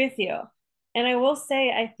agree with you. And I will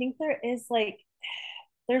say, I think there's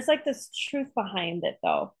like this truth behind it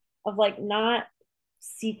though, of like not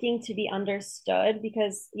seeking to be understood,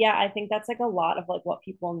 because I think that's like a lot of like what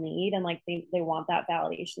people need, and like they want that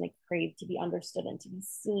validation, they crave to be understood and to be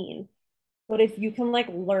seen. But if you can like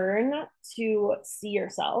learn to see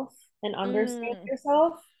yourself and understand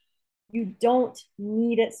yourself, you don't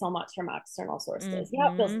need it so much from external sources.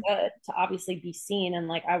 Yeah, it feels good to obviously be seen. And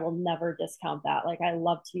like, I will never discount that. Like, I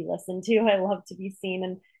love to be listened to. I love to be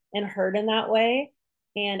seen and heard in that way.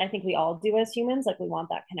 And I think we all do as humans. Like, we want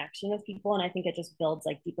that connection with people. And I think it just builds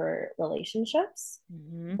like deeper relationships.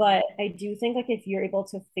 But I do think like if you're able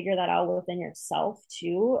to figure that out within yourself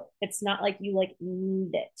too, it's not like you like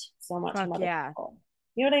need it so much from other people.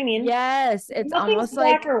 You know what I mean? Yes. It's nothing's almost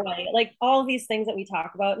black like or white. Like all of these things that we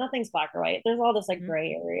talk about, nothing's black or white. There's all this like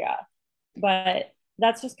gray area. But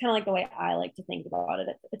that's just kind of like the way I like to think about it.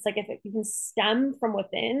 It's like if you can stem from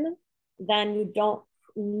within, then you don't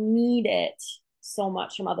need it so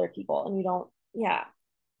much from other people. And you don't,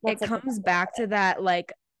 it comes back to that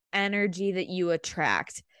like energy that you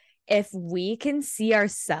attract. If we can see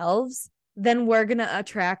ourselves, then we're going to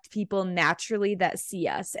attract people naturally that see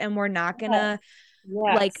us. And we're not going to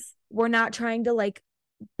like, we're not trying to like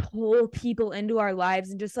pull people into our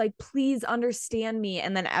lives and just like, please understand me.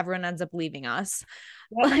 And then everyone ends up leaving us.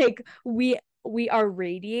 Like we are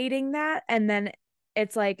radiating that. And then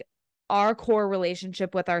it's like our core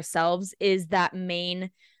relationship with ourselves is that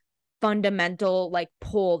main fundamental like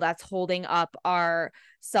pull that's holding up our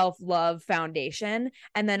self-love foundation,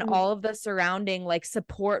 and then all of the surrounding like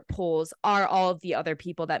support pulls are all of the other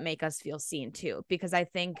people that make us feel seen too. Because I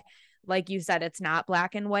think, like you said, it's not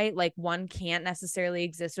black and white. Like one can't necessarily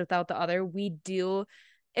exist without the other. We do.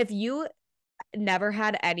 If you never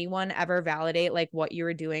had anyone ever validate like what you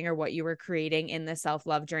were doing or what you were creating in the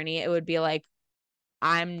self-love journey, it would be like,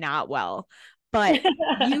 I'm not well, but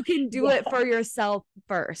you can do it for yourself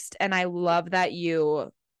first. And I love that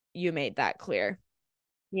you made that clear.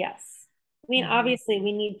 Yes. I mean, obviously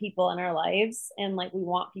we need people in our lives, and like we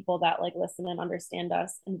want people that like listen and understand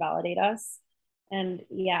us and validate us. And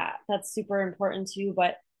yeah, that's super important too.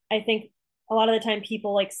 But I think a lot of the time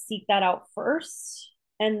people like seek that out first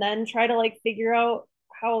and then try to like figure out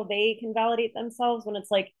how they can validate themselves, when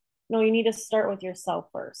it's like, no, you need to start with yourself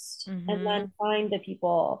 1st and then find the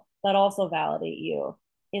people that also validate you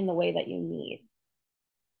in the way that you need.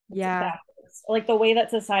 Yeah. Like the way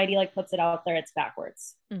that society like puts it out there, it's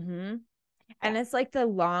backwards. And it's like the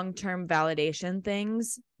long-term validation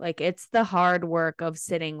things. Like it's the hard work of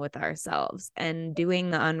sitting with ourselves and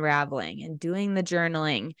doing the unraveling and doing the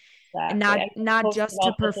journaling, and not just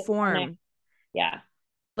to perform. Yeah.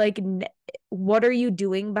 Like, what are you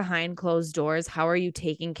doing behind closed doors? How are you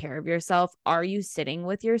taking care of yourself? Are you sitting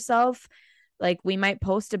with yourself? Like, we might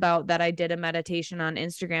post about that I did a meditation on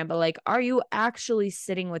Instagram, but like, are you actually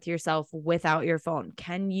sitting with yourself without your phone?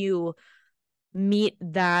 Can you meet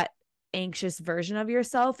that anxious version of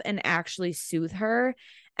yourself and actually soothe her?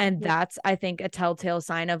 And that's, I think, a telltale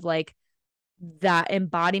sign of like that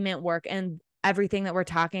embodiment work and everything that we're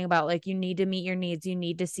talking about. Like, you need to meet your needs, you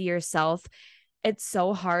need to see yourself. It's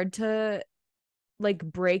so hard to like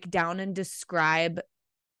break down and describe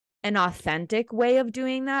an authentic way of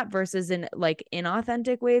doing that versus an like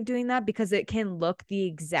inauthentic way of doing that, because it can look the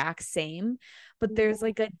exact same, but there's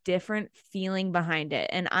like a different feeling behind it.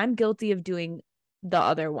 And I'm guilty of doing the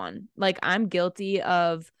other one. Like, I'm guilty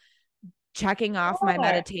of checking off my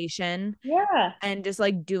meditation and just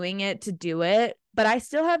like doing it to do it, but I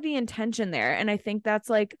still have the intention there. And I think that's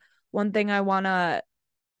like one thing I want to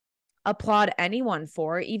applaud anyone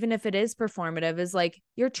for, even if it is performative, is like,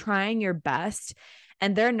 you're trying your best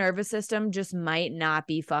and their nervous system just might not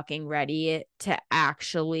be fucking ready to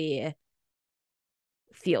actually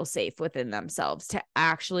feel safe within themselves, to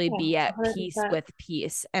actually be at 100%. peace with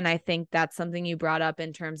peace. And I think that's something you brought up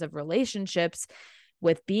in terms of relationships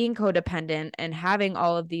with being codependent and having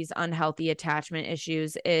all of these unhealthy attachment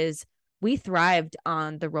issues, is we thrived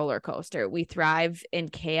on the roller coaster. We thrive in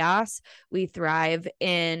chaos. We thrive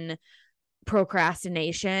in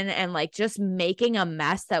procrastination and like just making a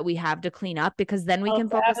mess that we have to clean up, because then we can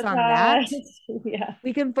focus on that.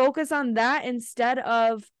 We can focus on that instead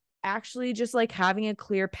of actually just like having a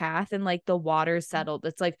clear path and like the water's settled.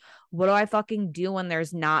 It's like, what do I fucking do when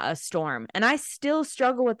there's not a storm? And I still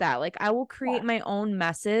struggle with that. Like, I will create my own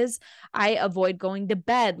messes. I avoid going to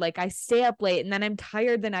bed. Like, I stay up late and then I'm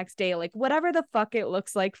tired the next day. Like, whatever the fuck it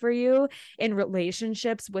looks like for you in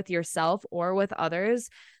relationships with yourself or with others,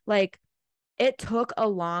 like, it took a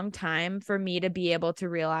long time for me to be able to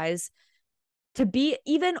realize, to be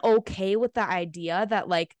even okay with the idea that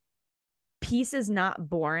like peace is not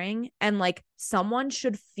boring, and like someone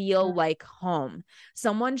should feel like home.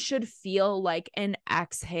 Someone should feel like an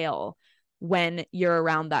exhale when you're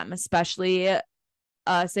around them, especially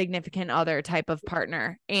a significant other type of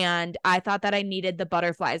partner. And I thought that I needed the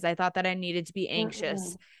butterflies. I thought that I needed to be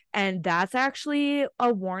anxious. And that's actually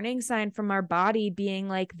a warning sign from our body being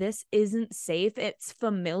like, this isn't safe. It's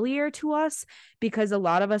familiar to us because a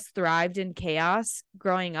lot of us thrived in chaos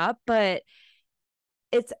growing up, but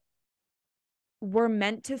we're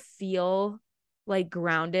meant to feel like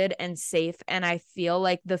grounded and safe. And I feel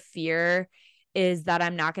like the fear is that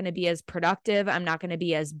I'm not going to be as productive. I'm not going to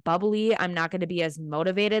be as bubbly. I'm not going to be as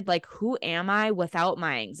motivated. Like, who am I without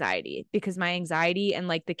my anxiety? Because my anxiety and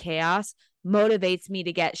like the chaos motivates me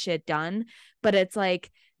to get shit done. But it's like,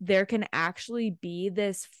 there can actually be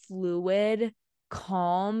this fluid,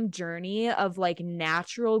 calm journey of like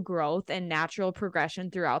natural growth and natural progression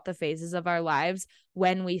throughout the phases of our lives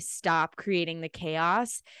when we stop creating the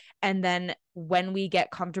chaos. And then when we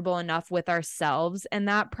get comfortable enough with ourselves in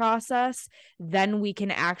that process, then we can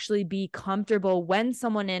actually be comfortable when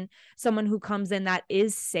someone who comes in that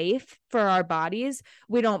is safe for our bodies,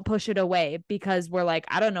 we don't push it away because we're like,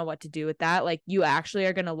 I don't know what to do with that. Like, you actually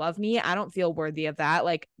are going to love me. I don't feel worthy of that.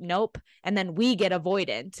 Like, nope. And then we get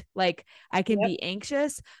avoidant. Like, I can be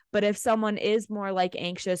anxious, but if someone is more like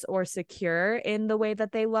anxious or secure in the way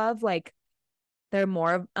that they love, like they're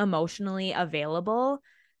more emotionally available,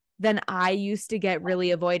 then I used to get really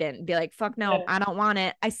avoidant and be like, fuck no, I don't want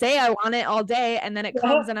it. I say I want it all day, and then it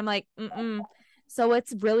comes and I'm like, mm-mm. So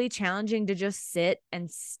it's really challenging to just sit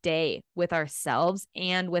and stay with ourselves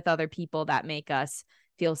and with other people that make us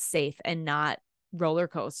feel safe and not roller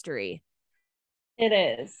coastery. It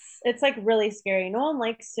is. It's like really scary. No one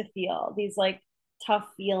likes to feel these like tough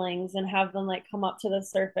feelings and have them like come up to the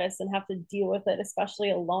surface and have to deal with it,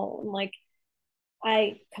 especially alone. Like,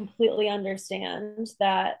 I completely understand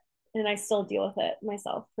that. And I still deal with it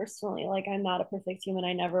myself personally. Like, I'm not a perfect human.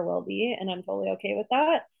 I never will be. And I'm totally okay with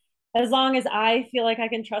that. As long as I feel like I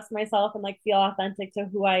can trust myself and like feel authentic to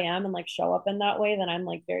who I am and like show up in that way, then I'm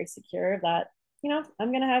like very secure that,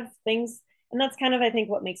 I'm going to have things. And that's kind of, I think,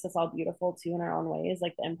 what makes us all beautiful too in our own ways,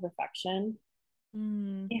 like the imperfection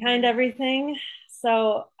behind everything.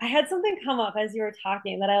 So I had something come up as you were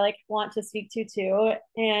talking that I like want to speak to too.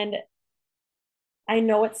 And I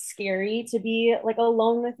know it's scary to be like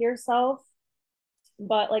alone with yourself,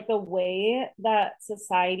 but like the way that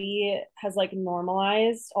society has like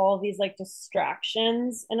normalized all of these like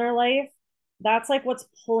distractions in our life, that's like what's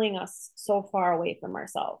pulling us so far away from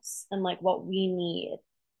ourselves and like what we need,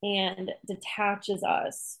 and detaches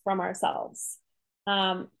us from ourselves.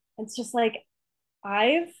 It's just like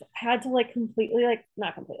I've had to like completely, like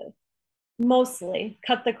not completely, mostly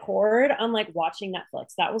cut the cord on like watching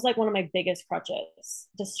Netflix. That was like one of my biggest crutches,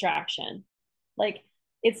 distraction. Like,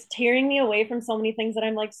 it's tearing me away from so many things that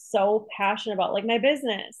I'm like so passionate about, like my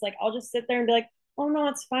business. Like, I'll just sit there and be like, oh no,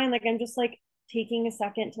 it's fine. Like, I'm just like taking a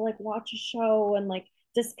second to like watch a show and like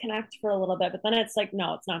disconnect for a little bit. But then it's like,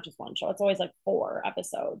 no, it's not just one show. It's always like 4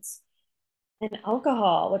 episodes. And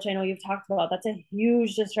alcohol, which I know you've talked about, that's a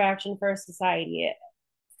huge distraction for society.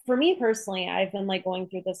 For me personally, I've been like going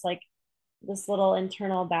through this little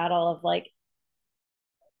internal battle of like,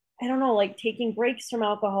 I don't know, like taking breaks from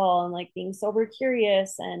alcohol and like being sober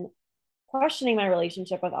curious and questioning my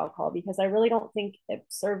relationship with alcohol, because I really don't think it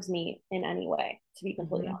serves me in any way, to be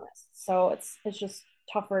completely honest. So it's just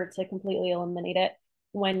tougher to completely eliminate it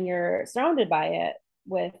when you're surrounded by it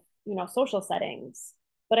with, social settings.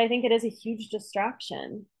 But I think it is a huge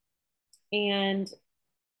distraction. And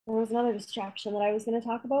there was another distraction that I was going to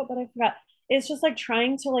talk about, but I forgot. It's just like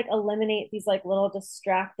trying to like eliminate these like little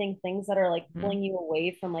distracting things that are like pulling you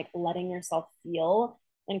away from like letting yourself feel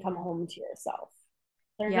and come home to yourself.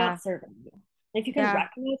 They're not serving you. If you can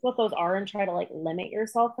recognize what those are and try to like limit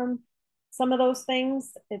yourself from some of those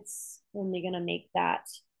things, it's only going to make that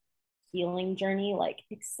healing journey like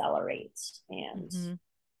accelerate. And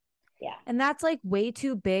yeah. And that's like way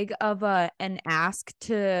too big of an ask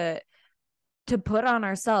to put on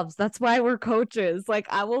ourselves. That's why we're coaches. Like,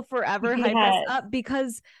 I will forever hype us up,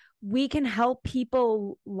 because we can help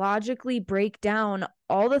people logically break down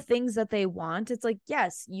all the things that they want. It's like,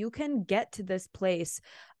 yes, you can get to this place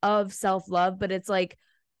of self-love, but it's like,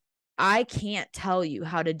 I can't tell you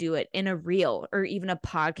how to do it in a reel or even a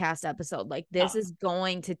podcast episode. Like, this is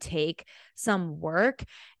going to take some work,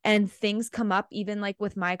 and things come up, even like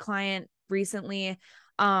with my client recently.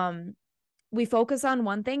 We focus on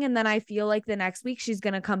one thing, and then I feel like the next week she's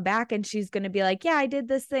going to come back and she's going to be like, yeah, I did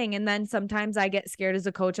this thing. And then sometimes I get scared as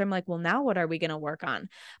a coach. I'm like, well, now what are we going to work on?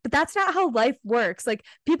 But that's not how life works. Like,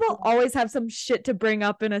 people always have some shit to bring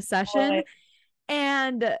up in a session.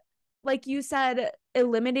 And like you said,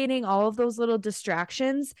 eliminating all of those little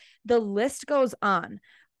distractions, the list goes on.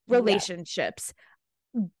 Relationships,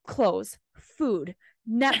 clothes, food,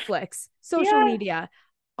 Netflix, social media.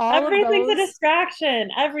 Everything's a distraction.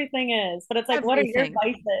 Everything is. But it's like, what are your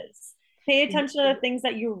vices? Pay attention to the things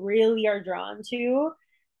that you really are drawn to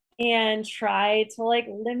and try to like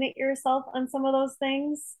limit yourself on some of those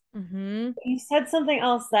things. You said something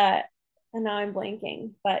else that, and now I'm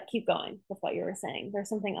blanking, but keep going with what you were saying. There's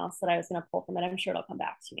something else that I was going to pull from it. I'm sure it'll come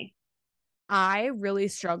back to me. I really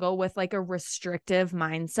struggle with like a restrictive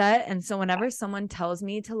mindset. And so whenever someone tells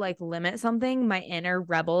me to like limit something, my inner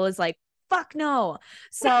rebel is like, fuck no.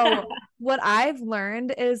 So what I've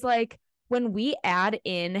learned is like, when we add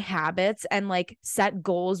in habits and like set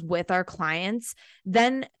goals with our clients,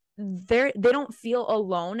 then they don't feel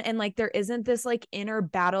alone, and like there isn't this like inner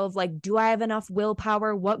battle of like, do I have enough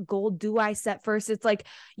willpower? What goal do I set first? It's like,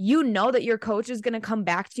 that your coach is going to come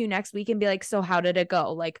back to you next week and be like, so how did it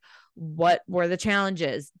go? Like, what were the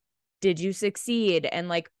challenges? Did you succeed? And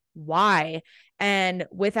like, why? And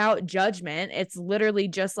without judgment, it's literally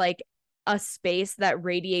just like a space that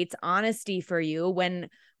radiates honesty for you.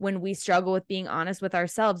 When we struggle with being honest with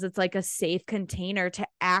ourselves, it's like a safe container to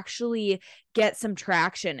actually get some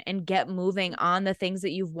traction and get moving on the things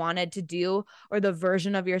that you've wanted to do, or the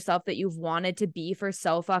version of yourself that you've wanted to be for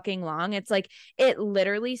so fucking long. It's like, it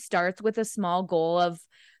literally starts with a small goal of,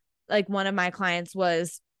 like, one of my clients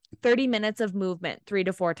was 30 minutes of movement 3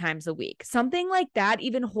 to 4 times a week. Something like that,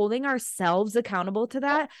 even holding ourselves accountable to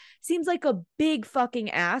that seems like a big fucking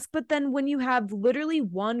ask. But then when you have literally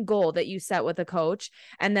one goal that you set with a coach,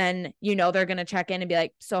 and then, they're going to check in and be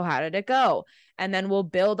like, so how did it go? And then we'll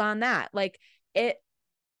build on that. Like,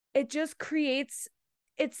 it just creates,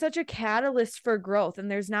 it's such a catalyst for growth, and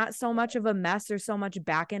there's not so much of a mess or so much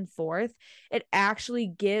back and forth. It actually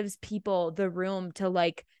gives people the room to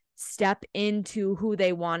like step into who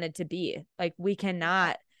they wanted to be. Like, we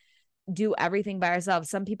cannot do everything by ourselves.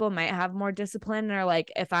 Some people might have more discipline and are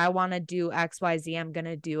like, if I want to do XYZ, I'm going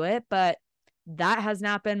to do it. But that has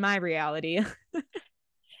not been my reality.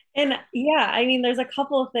 And yeah, I mean, there's a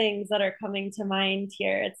couple of things that are coming to mind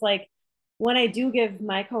here. It's like when I do give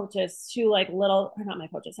my coaches to like little, or not my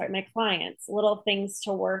coaches, sorry, my clients, little things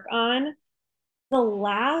to work on, the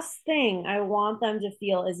last thing I want them to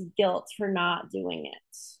feel is guilt for not doing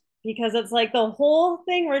it. Because it's like the whole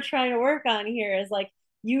thing we're trying to work on here is like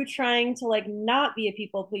you trying to like not be a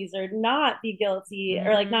people pleaser, not be guilty,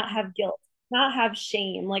 or like not have guilt, not have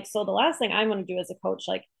shame. Like, so the last thing I'm going to do as a coach,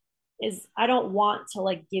 like, is I don't want to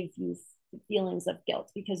like give you feelings of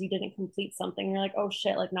guilt because you didn't complete something. You're like, oh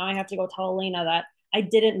shit, like now I have to go tell Elena that I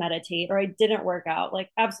didn't meditate or I didn't work out. Like,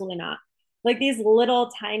 absolutely not. Like, these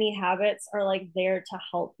little tiny habits are like there to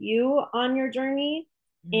help you on your journey.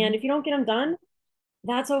 And if you don't get them done,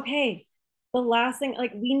 that's okay. The last thing,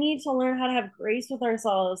 like, we need to learn how to have grace with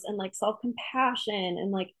ourselves and like self-compassion,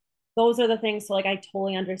 and like those are the things. So like I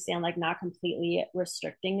totally understand like not completely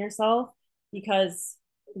restricting yourself, because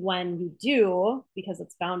when you do, because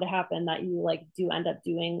it's bound to happen that you like do end up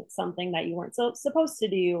doing something that you weren't supposed to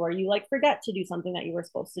do, or you like forget to do something that you were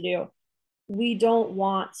supposed to do, we don't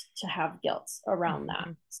want to have guilt around that.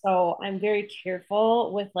 So I'm very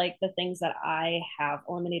careful with like the things that I have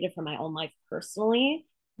eliminated from my own life personally.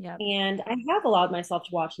 Yep. And I have allowed myself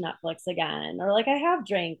to watch Netflix again, or like I have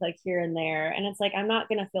drank like here and there. And it's like, I'm not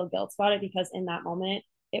going to feel guilt about it because in that moment,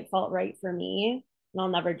 it felt right for me. And I'll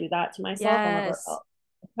never do that to myself. I'll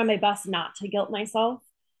try my best not to guilt myself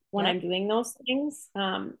when I'm doing those things.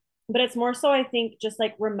 But it's more so, I think, just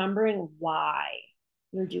like remembering why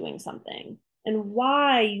you're doing something and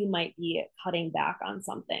why you might be cutting back on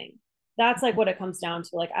something. That's like what it comes down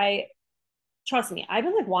to. Like, trust me, I've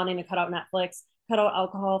been like wanting to cut out Netflix, cut out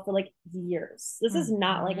alcohol for like years. This is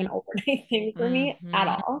not like an overnight thing for me at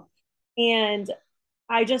all. And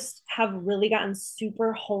I just have really gotten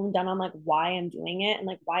super honed in on like why I'm doing it and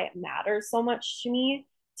like why it matters so much to me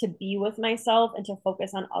to be with myself and to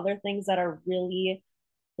focus on other things that really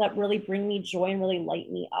bring me joy and really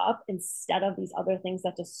light me up instead of these other things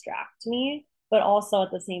that distract me. But also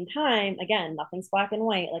at the same time, again, nothing's black and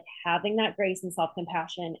white, like having that grace and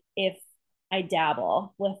self-compassion if I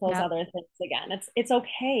dabble with those other things again. It's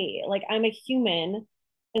okay. Like, I'm a human,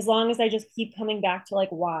 as long as I just keep coming back to like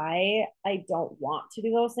why I don't want to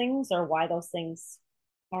do those things or why those things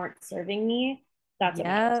aren't serving me. That's what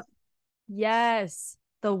matters. Yes.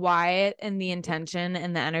 The why and the intention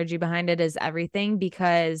and the energy behind it is everything,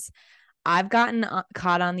 because I've gotten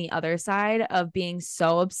caught on the other side of being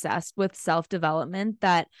so obsessed with self-development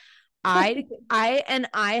that I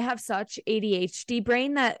have such ADHD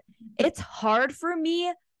brain that it's hard for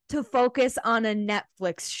me to focus on a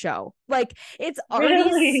Netflix show. Like, it's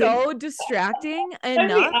already so distracting enough. I'm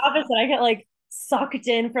the opposite. I get like sucked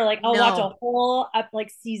in for like, I'll watch a whole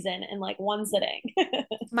like season in like one sitting.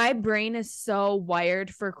 My brain is so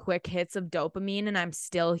wired for quick hits of dopamine, and I'm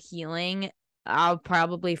still healing. I'll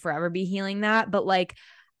probably forever be healing that. But like,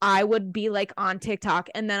 I would be like on TikTok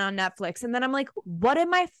and then on Netflix. And then I'm like, what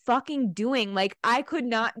am I fucking doing? Like, I could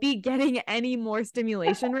not be getting any more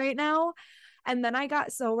stimulation right now. And then I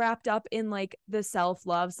got so wrapped up in like the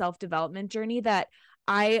self-love, self-development journey that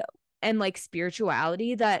and like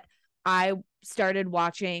spirituality, that I started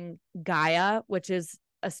watching Gaia, which is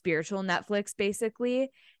a spiritual Netflix basically,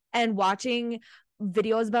 and watching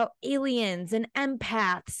videos about aliens and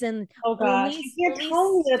empaths and oh gosh, you can't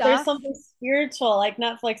tell me that there's something spiritual like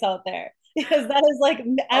Netflix out there, because that is like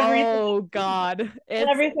everything. Oh god, it's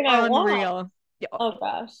everything unreal. I want. Oh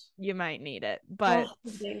gosh, you might need it, but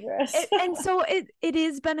dangerous. And so it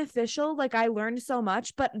is beneficial. Like, I learned so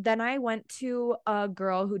much, but then I went to a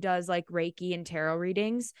girl who does like Reiki and tarot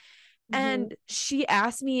readings. And she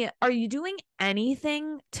asked me, are you doing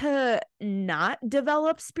anything to not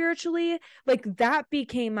develop spiritually? Like, that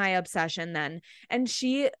became my obsession then. And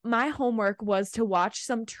my homework was to watch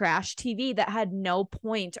some trash TV that had no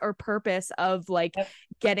point or purpose of like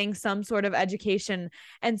getting some sort of education.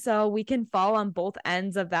 And so we can fall on both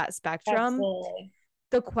ends of that spectrum. Absolutely.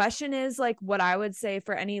 The question is, like, what I would say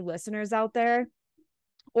for any listeners out there,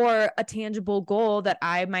 Or a tangible goal that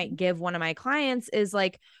I might give one of my clients is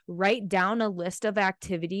like, write down a list of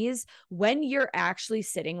activities when you're actually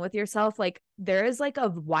sitting with yourself. Like, there is like a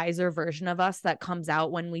wiser version of us that comes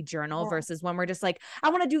out when we journal versus when we're just like, I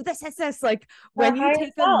want to do this. Like, when you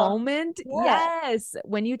take a moment,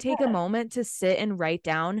 when you take a moment to sit and write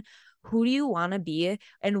down, who do you want to be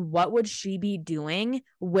and what would she be doing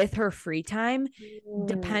with her free time,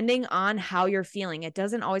 depending on how you're feeling. It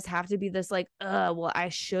doesn't always have to be this like, well, I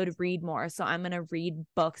should read more, so I'm going to read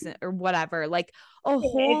books or whatever. Like a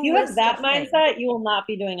whole if you have that mindset, you will not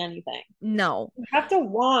be doing anything. No. You have to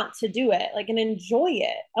want to do it, like, and enjoy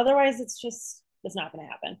it. Otherwise, it's not going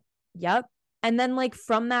to happen. Yep. And then like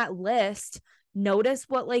from that list, notice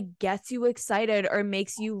what like gets you excited or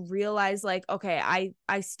makes you realize like, okay,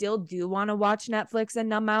 I still do want to watch Netflix and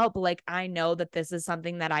numb out, but like I know that this is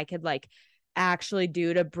something that I could like actually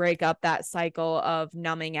do to break up that cycle of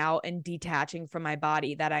numbing out and detaching from my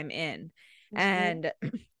body that I'm in. And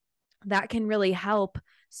that can really help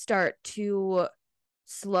start to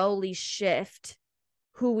slowly shift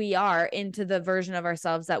who we are into the version of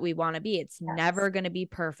ourselves that we want to be. It's never going to be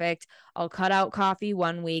perfect. I'll cut out coffee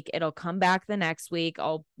one week. It'll come back the next week.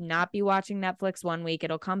 I'll not be watching Netflix one week.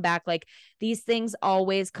 It'll come back. Like, these things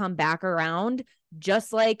always come back around,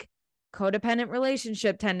 just like codependent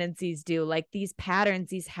relationship tendencies do. Like, these patterns,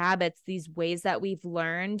 these habits, these ways that we've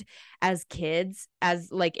learned as kids,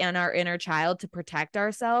 as like in our inner child to protect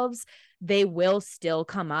ourselves, they will still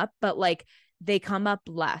come up, but like they come up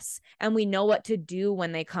less, and we know what to do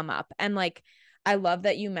when they come up. And like, I love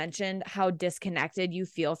that you mentioned how disconnected you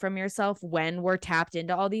feel from yourself when we're tapped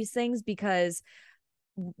into all these things, because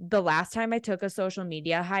the last time I took a social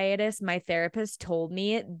media hiatus, my therapist told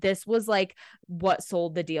me this was like what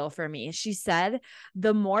sold the deal for me. She said,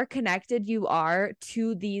 the more connected you are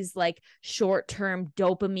to these like short-term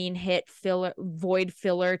dopamine hit filler, void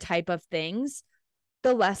filler type of things,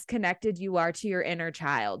 the less connected you are to your inner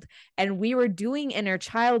child. And we were doing inner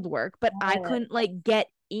child work, but I couldn't like get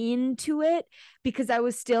into it because I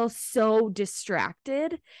was still so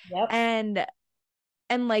distracted. And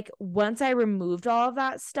like, once I removed all of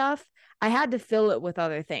that stuff, I had to fill it with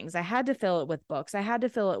other things. I had to fill it with books. I had to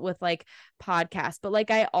fill it with like podcasts, but like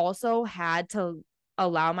I also had to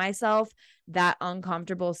allow myself that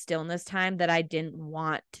uncomfortable stillness time that I didn't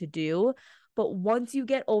want to do. But once you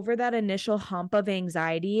get over that initial hump of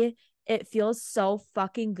anxiety, it feels so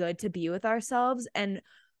fucking good to be with ourselves. And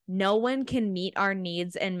no one can meet our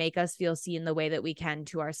needs and make us feel seen the way that we can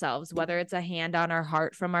to ourselves, whether it's a hand on our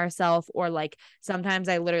heart from ourselves, or like sometimes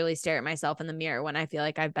I literally stare at myself in the mirror when I feel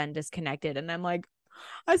like I've been disconnected and I'm like,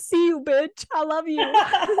 I see you, bitch. I love you.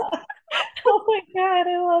 Oh my God,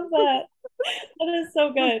 I love that. That is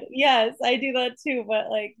so good. Yes, I do that too, but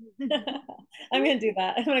like, I'm gonna do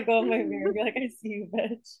that. I'm gonna go in my mirror and be like, I see you,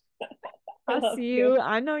 bitch. I see you.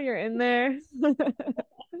 I know you're in there.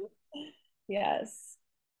 Yes.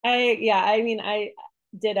 I mean, I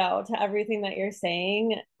ditto to everything that you're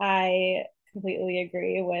saying. I completely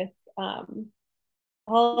agree with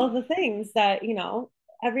all of the things that,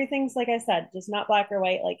 everything's, like I said, just not black or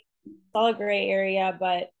white. Like, it's all a gray area,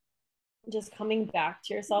 but just coming back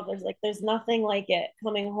to yourself, there's nothing like it,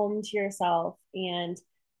 coming home to yourself and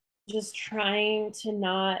just trying to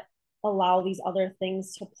not allow these other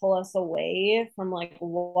things to pull us away from like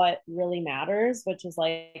what really matters, which is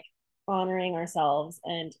like honoring ourselves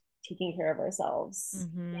and taking care of ourselves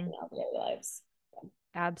in our daily lives.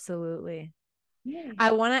 Absolutely.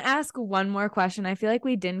 I want to ask one more question. I feel like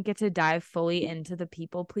we didn't get to dive fully into the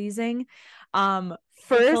people pleasing.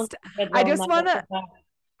 First, I just want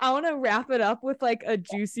to wrap it up with like a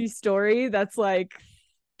juicy story that's like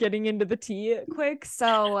getting into the tea quick.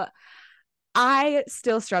 So I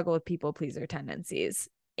still struggle with people pleaser tendencies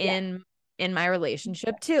in my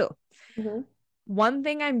relationship too. One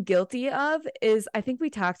thing I'm guilty of is, I think we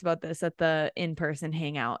talked about this at the in-person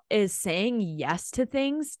hangout, is saying yes to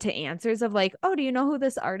things, to answers of like, oh, do you know who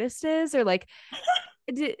this artist is? Or like,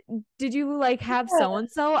 did you like have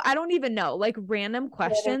so-and-so? I don't even know, like random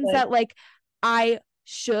questions that like I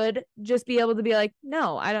should just be able to be like,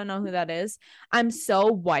 no, I don't know who that is. I'm so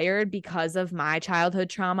wired because of my childhood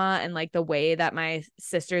trauma and like the way that my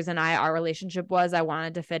sisters and our relationship was, I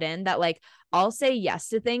wanted to fit in, that like I'll say yes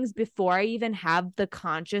to things before I even have the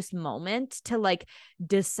conscious moment to like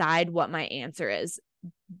decide what my answer is.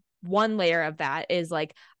 One layer of that is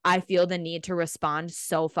like, I feel the need to respond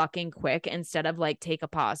so fucking quick instead of like take a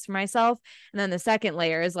pause for myself. And then the second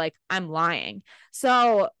layer is like, I'm lying.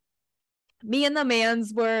 So me and the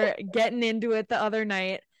mans were getting into it the other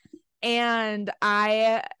night, and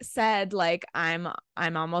I said like, I'm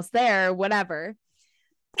almost there, whatever.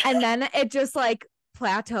 And then it just like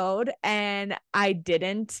plateaued and I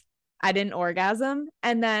didn't orgasm.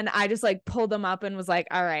 And then I just like pulled him up and was like,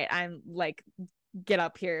 all right, I'm like, get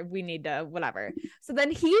up here. We need to, whatever. So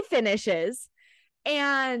then he finishes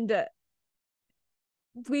and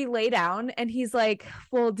we lay down and he's like,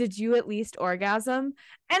 well, did you at least orgasm?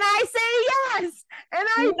 And I say yes. And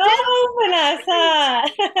I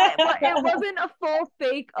Vanessa. but it wasn't a full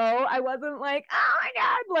fake. Oh, I wasn't like, oh my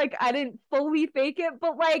God. Like I didn't fully fake it,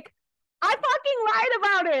 but like I fucking lied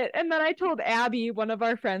about it. And then I told Abby, one of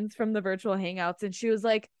our friends from the virtual hangouts, and she was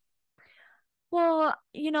like, well,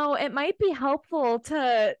 it might be helpful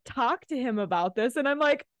to talk to him about this. And I'm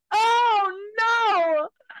like, oh no.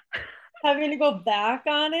 Having to go back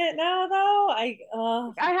on it now, though. I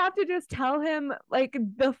have to just tell him like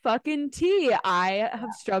the fucking tea. I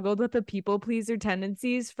have struggled with the people pleaser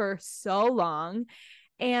tendencies for so long,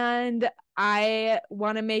 and I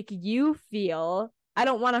want to make you feel, I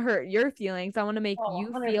don't want to hurt your feelings. I want to make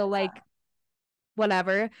you 100%. feel like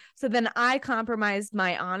whatever. So then I compromised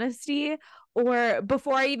my honesty, or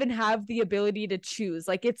before I even have the ability to choose.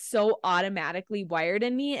 Like it's so automatically wired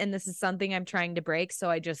in me, and this is something I'm trying to break. So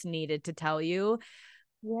I just needed to tell you.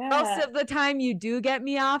 Most of the time you do get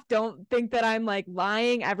me off. Don't think that I'm like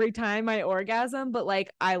lying every time I orgasm, but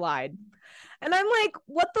like I lied. And I'm like,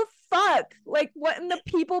 what the fuck? Like what in the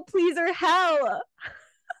people pleaser hell?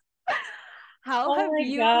 How have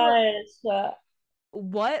you gosh.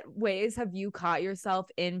 What ways have you caught yourself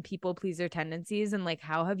in people pleaser tendencies, and like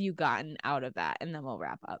how have you gotten out of that? And then we'll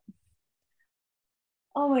wrap up.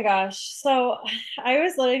 Oh my gosh. So I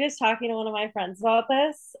was literally just talking to one of my friends about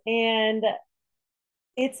this, and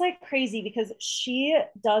it's like crazy because she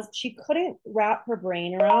couldn't wrap her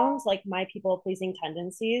brain around like my people pleasing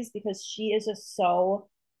tendencies, because she is just so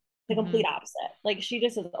the complete opposite. Like she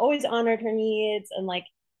just has always honored her needs, and like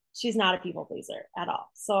she's not a people pleaser at all.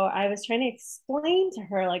 So I was trying to explain to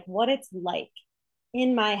her like what it's like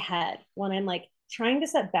in my head when I'm like trying to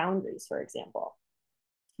set boundaries, for example,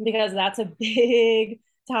 because that's a big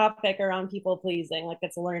topic around people pleasing. Like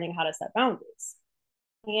it's learning how to set boundaries.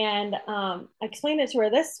 And I explained it to her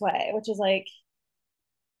this way, which is like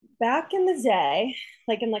back in the day,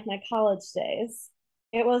 like in like my college days,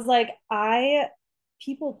 it was like I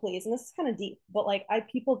people please, and this is kind of deep, but like I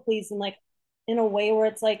people please in a way where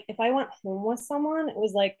it's like if I went home with someone, it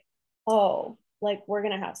was like, oh, like we're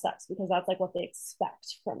gonna have sex because that's like what they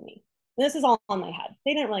expect from me. And this is all on my head.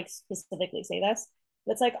 They didn't like specifically say this,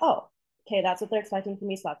 but it's like, oh, okay, that's what they're expecting from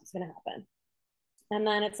me, so that's what's gonna happen. And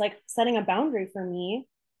then it's like setting a boundary for me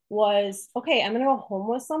was, okay, I'm gonna go home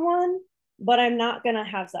with someone, but I'm not gonna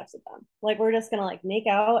have sex with them. Like we're just gonna like make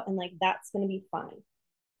out, and like that's gonna be fine.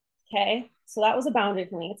 Okay. So that was a boundary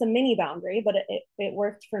for me. It's a mini boundary, but it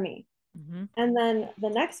worked for me. And then the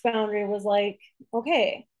next boundary was like,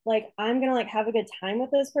 okay, like I'm gonna like have a good time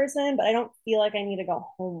with this person, but I don't feel like I need to go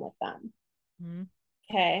home with them.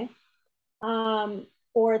 Okay.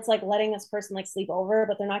 Or it's like letting this person like sleep over,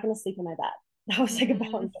 but they're not gonna sleep in my bed. That was like a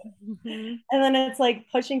boundary. And then it's like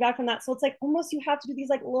pushing back from that. So it's like almost you have to do these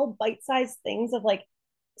like little bite-sized things of like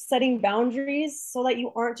setting boundaries so that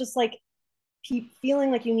you aren't just like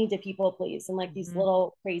feeling like you need to people please and like these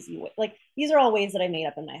little crazy like these are all ways that I made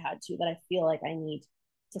up in my head too, that I feel like I need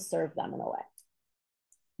to serve them in a way.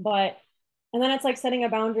 But and then it's like setting a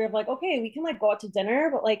boundary of like, okay, we can like go out to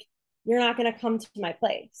dinner, but like you're not going to come to my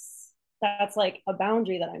place. That's like a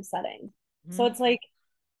boundary that I'm setting. So it's like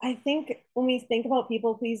I think when we think about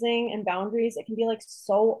people pleasing and boundaries, it can be like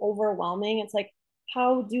so overwhelming. It's like,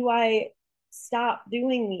 how do I stop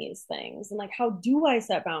doing these things? And like, how do I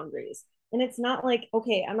set boundaries? And it's not like,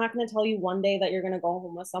 okay, I'm not going to tell you one day that you're going to go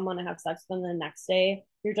home with someone and have sex with them. The next day,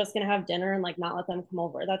 you're just going to have dinner and like not let them come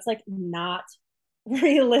over. That's like not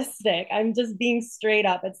realistic. I'm just being straight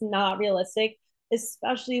up. It's not realistic,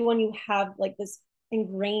 especially when you have like this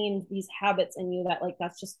ingrained these habits in you that like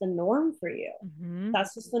that's just the norm for you.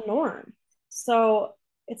 That's just the norm. So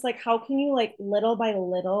it's like how can you like little by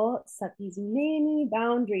little set these mini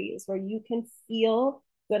boundaries where you can feel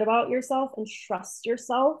good about yourself and trust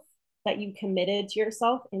yourself that you committed to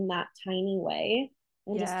yourself in that tiny way,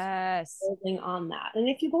 and just building on that. And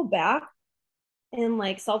if you go back and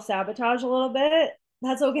like self-sabotage a little bit,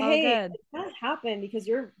 that's okay. It's gonna happen because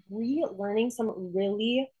you're relearning some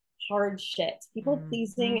really hard shit. People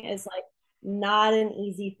pleasing is like not an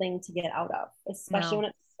easy thing to get out of, especially when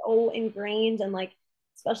it's so ingrained, and like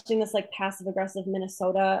especially in this like passive aggressive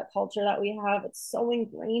Minnesota culture that we have, it's so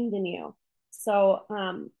ingrained in you. So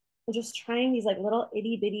just trying these like little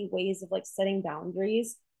itty bitty ways of like setting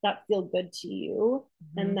boundaries that feel good to you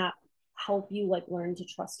and that help you like learn to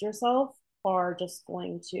trust yourself are just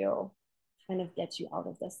going to kind of gets you out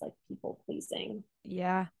of this like people pleasing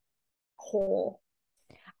hole.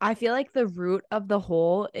 I feel like the root of the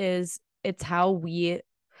hole is it's how we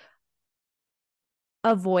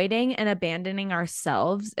avoiding and abandoning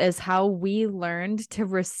ourselves is how we learned to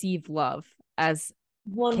receive love as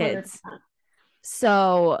 100%. Kids.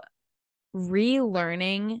 So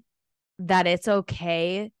relearning that it's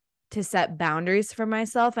okay to set boundaries for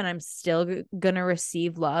myself and I'm still going to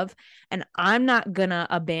receive love and I'm not going to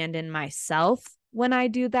abandon myself when I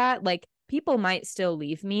do that. Like people might still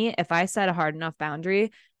leave me if I set a hard enough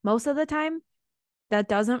boundary. Most of the time it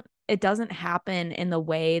doesn't happen in the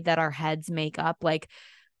way that our heads make up. Like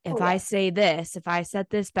if I say this, if I set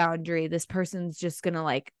this boundary, this person's just going to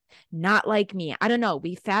like not like me. I don't know.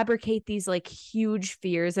 We fabricate these like huge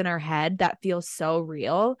fears in our head that feel so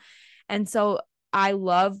real. And so I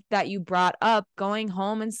love that you brought up going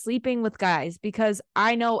home and sleeping with guys because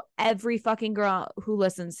I know every fucking girl who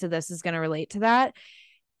listens to this is going to relate to that.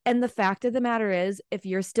 And the fact of the matter is, if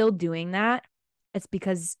you're still doing that, it's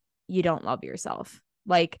because you don't love yourself.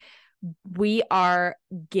 Like we are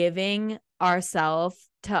giving ourselves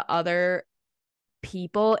to other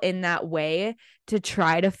people in that way to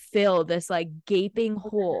try to fill this like gaping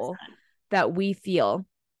hole that we feel.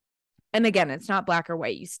 And again, it's not black or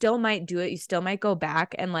white. You still might do it. You still might go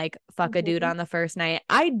back and like fuck a dude on the first night.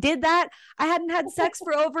 I did that. I hadn't had sex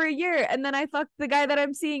for over a year. And then I fucked the guy that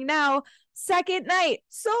I'm seeing now, second night,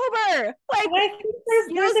 sober. Like, I think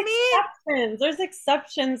there's exceptions. There's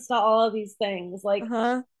exceptions to all of these things. Like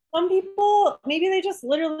some people, maybe they just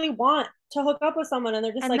literally want to hook up with someone and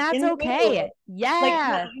they're just and like, that's okay. Yeah. Like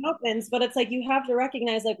that happens, but it's like, you have to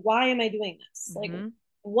recognize like, why am I doing this? Like,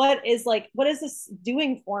 what is this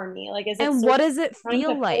doing for me? Like, is it, and what does it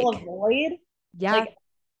feel like? Fill a void? Yeah. Like,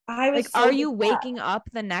 I was like, so are you waking up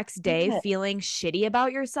the next day feeling shitty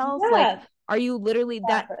about yourself? Like, are you literally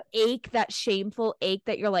that ache, that shameful ache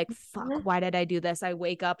that you're like, fuck, why did I do this? I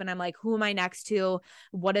wake up and I'm like, who am I next to?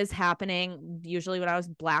 What is happening? Usually when I was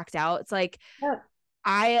blacked out, it's like,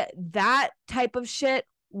 that type of shit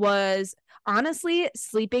was honestly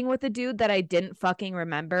sleeping with a dude that I didn't fucking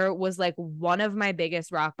remember was like one of my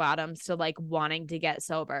biggest rock bottoms to like wanting to get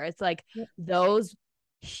sober. It's like those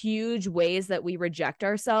huge ways that we reject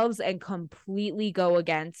ourselves and completely go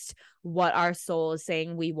against what our soul is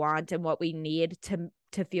saying we want and what we need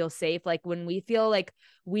to feel safe. Like when we feel like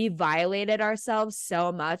we violated ourselves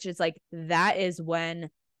so much, it's like that is when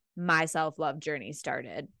my self-love journey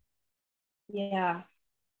started. Yeah.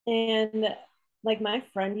 And like my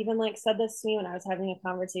friend even like said this to me when I was having a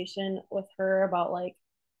conversation with her about like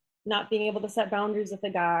not being able to set boundaries with a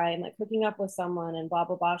guy and like hooking up with someone and blah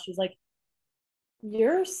blah blah. She's like,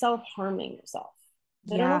 you're self-harming yourself.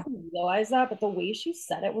 I don't know if you realize that, but the way she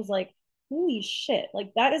said it was like, holy shit,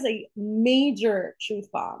 like that is a major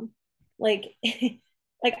truth bomb. Like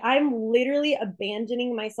like I'm literally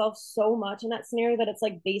abandoning myself so much in that scenario that it's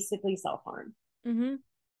like basically self-harm.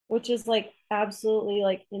 Which is like absolutely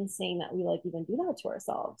like insane that we like even do that to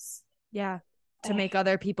ourselves. Yeah. To make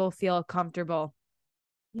other people feel comfortable.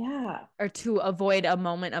 Yeah. Or to avoid a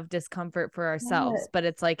moment of discomfort for ourselves. But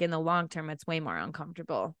it's like in the long term, it's way more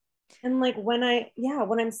uncomfortable. And like when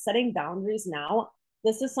I'm setting boundaries now,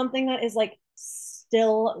 this is something that is like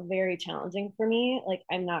still very challenging for me. Like,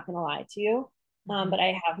 I'm not going to lie to you. But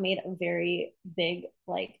I have made very big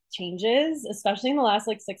like changes, especially in the last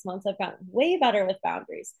like 6 months. I've gotten way better with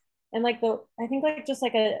boundaries. And like I think like just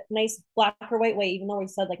like a nice black or white way, even though we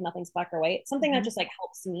said like nothing's black or white, something that just like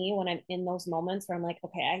helps me when I'm in those moments where I'm like,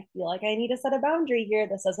 okay, I feel like I need to set a boundary here.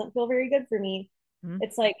 This doesn't feel very good for me.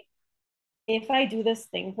 It's like, if I do this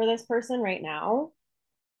thing for this person right now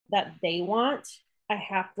that they want, I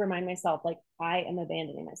have to remind myself, like, I am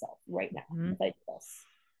abandoning myself right now if I do this.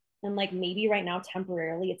 And like maybe right now,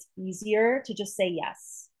 temporarily, it's easier to just say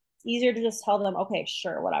yes. It's easier to just tell them, okay,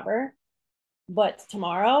 sure, whatever. But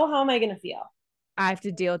tomorrow, how am I going to feel? I have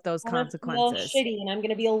to deal with those consequences. Feel shitty, and I'm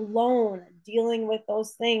going to be alone dealing with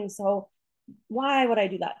those things. So why would I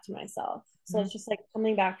do that to myself? So it's just like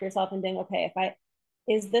coming back to yourself and being, okay,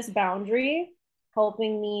 is this boundary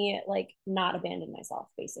helping me like not abandon myself,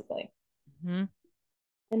 basically? And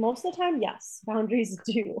most of the time, yes, boundaries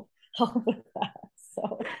do help with that.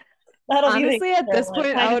 So honestly, at this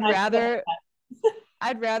point, I would rather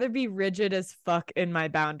I'd rather be rigid as fuck in my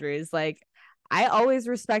boundaries. Like, I always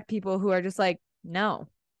respect people who are just like, no.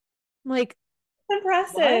 I'm like, it's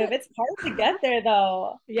impressive. What? It's hard to get there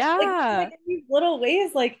though. Yeah. Like in these little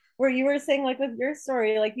ways, like where you were saying, like with your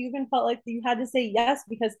story, like you even felt like you had to say yes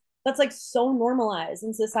because that's like so normalized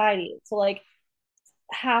in society. So like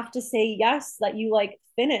have to say yes that you like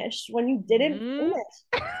finished when you didn't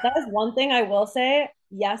finish. That is one thing I will say.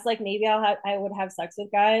 yes, like maybe I would have sex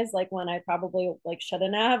with guys like when I probably like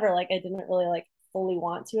shouldn't have, or like I didn't really like fully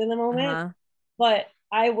want to in the moment. Uh-huh. But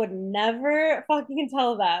I would never fucking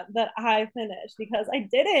tell them that I finished because I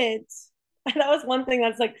didn't. And that was one thing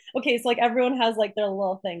that's like, okay, so like everyone has like their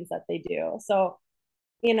little things that they do. So,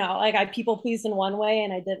 like I people pleased in one way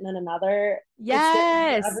and I didn't in another. It's different for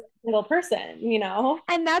Yes. every single person.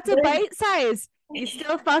 And that's a bite size. You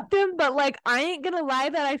still fucked him, but like I ain't gonna lie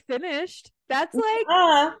that I finished. That's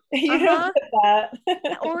like, you don't uh-huh. get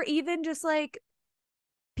that. Or even just like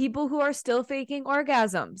people who are still faking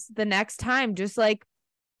orgasms the next time, just like,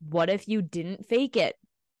 what if you didn't fake it?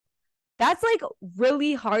 That's like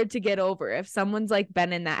really hard to get over if someone's like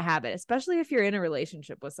been in that habit, especially if you're in a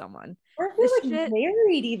relationship with someone. Or if This you're like shit,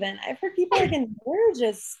 married, even I've heard people like in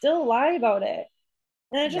marriages still lie about it.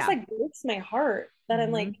 And it just yeah. like breaks my heart that I'm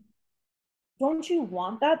Mm-hmm. like, don't you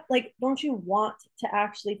want that? Like, don't you want to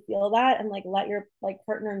actually feel that and like let your like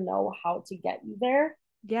partner know how to get you there?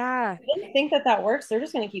 Yeah. If they think that that works, they're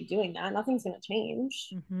just going to keep doing that. Nothing's going to change.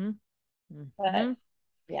 Mm-hmm. Mm-hmm. But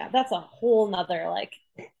yeah, that's a whole nother like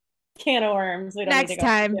can of worms we don't need to Next go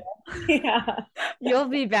time into. Yeah. you'll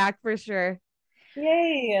be back for sure.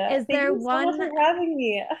 Yay. Is Thank there you so much one for having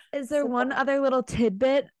me. is there So one other little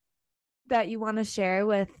tidbit that you want to share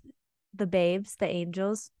with the babes, the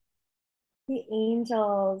angels? the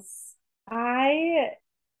angels. I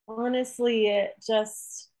honestly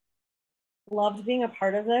just loved being a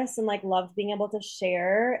part of this and like loved being able to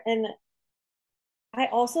share. And I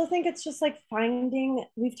also think it's just like finding,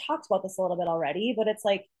 we've talked about this a little bit already, but it's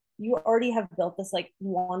like you already have built this like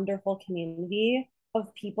wonderful community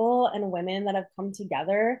of people and women that have come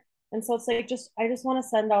together. And so it's like I just want to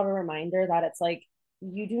send out a reminder that it's like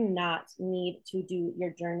you do not need to do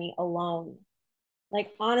your journey alone.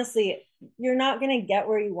 Like honestly, you're not gonna get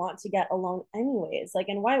where you want to get alone anyways. Like,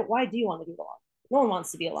 and why do you want to be alone? No one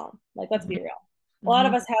wants to be alone. Like, let's be Mm-hmm. real. A lot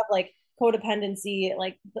of Mm-hmm. us have like codependency.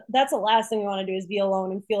 Like that's the last thing we want to do is be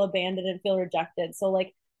alone and feel abandoned and feel rejected. So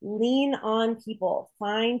like lean on people,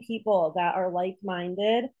 find people that are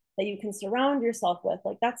like-minded that you can surround yourself with.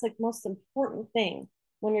 Like that's like most important thing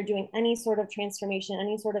when you're doing any sort of transformation,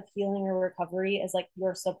 any sort of healing or recovery is like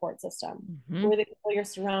your support system. Mm-hmm. Who are the people you're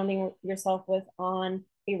surrounding yourself with on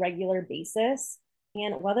a regular basis?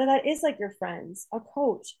 And whether that is like your friends, a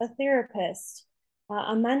coach, a therapist,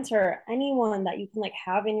 a mentor, anyone that you can like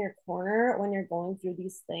have in your corner when you're going through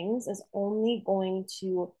these things is only going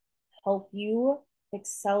to help you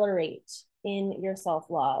accelerate in your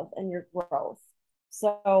self-love and your growth.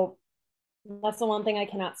 So that's the one thing I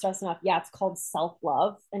cannot stress enough. Yeah, it's called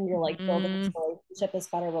self-love and you're like building this Mm-hmm. relationship, this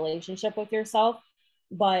better relationship with yourself,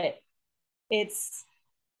 but it's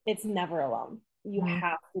it's never alone. You Mm-hmm.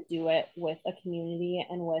 have to do it with a community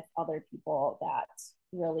and with other people that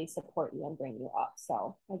really support you and bring you up.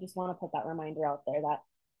 So I just want to put that reminder out there that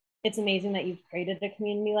it's amazing that you've created a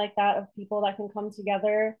community like that of people that can come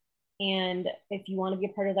together. And if you want to be a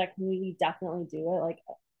part of that community, definitely do it. Like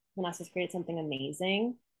Vanessa's created something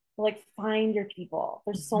amazing. But like find your people.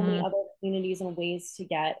 There's so many Mm-hmm. other communities and ways to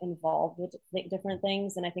get involved with different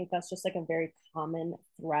things. And I think that's just like a very common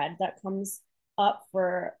thread that comes up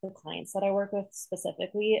for the clients that I work with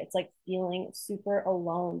specifically. It's like feeling super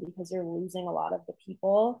alone because you're losing a lot of the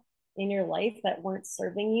people in your life that weren't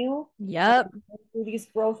serving you Yep. through these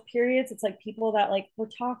growth periods. It's like people that like were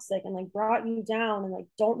toxic and like brought you down and like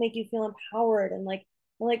don't make you feel empowered and like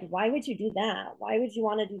why would you do that? Why would you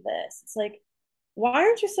want to do this? It's like why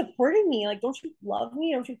aren't you supporting me? Like don't you love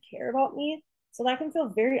me? Don't you care about me? So that can feel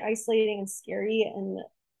very isolating and scary and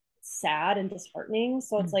sad and disheartening.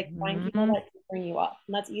 So it's like find people Mm-hmm. that can bring you up.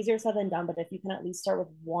 And that's easier said than done, but if you can at least start with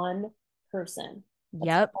one person, that's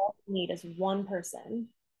Yep. all you need is one person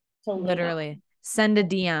to lean on. Literally. Send a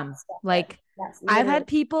DM. Like Yes, I've literally. had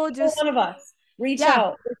people just One of us. Reach yeah,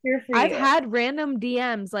 out. We're here for I've you. had random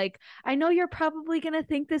DMs like, I know you're probably going to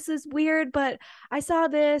think this is weird, but I saw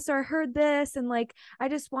this or heard this and like I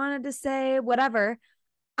just wanted to say whatever.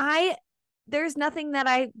 I there's nothing that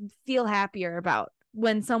I feel happier about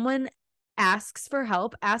when someone asks for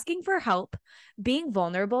help, asking for help, being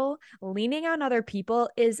vulnerable, leaning on other people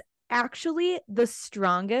is actually the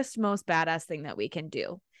strongest, most badass thing that we can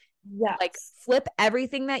do. Like Yes. flip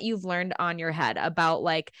everything that you've learned on your head about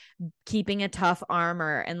like keeping a tough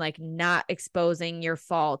armor and like not exposing your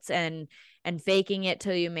faults and faking it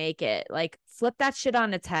till you make it. Like flip that shit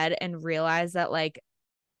on its head and realize that like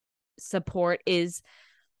support is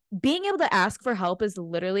being able to ask for help is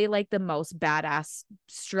literally like the most badass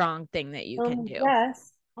strong thing that you can do.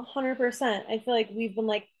 Yes, 100%. I feel like we've been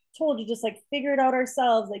like told to just like figure it out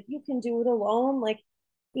ourselves. Like you can do it alone. Like,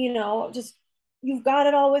 just you've got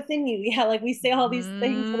it all within you. Yeah, like we say all these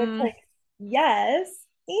things, but it's like, yes,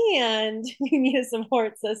 and you need a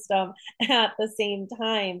support system at the same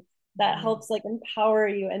time that helps like empower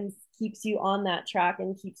you and keeps you on that track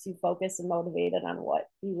and keeps you focused and motivated on what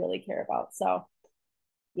you really care about. So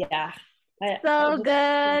yeah. So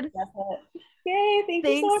good. Yay, thank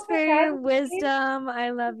you so Thanks much for your wisdom.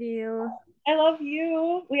 I love you. I love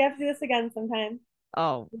you. We have to do this again sometime.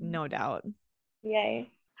 Oh, no doubt. Yay.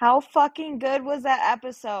 How fucking good was that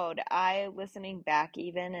episode? Listening back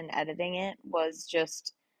even and editing it was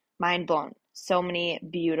just mind blown. So many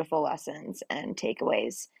beautiful lessons and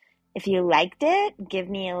takeaways. If you liked it, give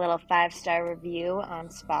me a little 5-star review on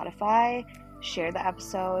Spotify. Share the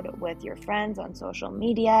episode with your friends on social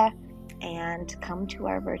media and come to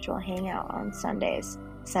our virtual hangout on Sundays,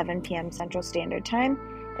 7 p.m. Central Standard Time.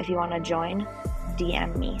 If you want to join,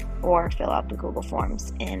 DM me or fill out the Google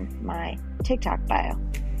Forms in my TikTok bio.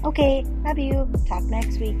 Okay, love you. Talk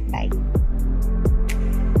next week. Bye.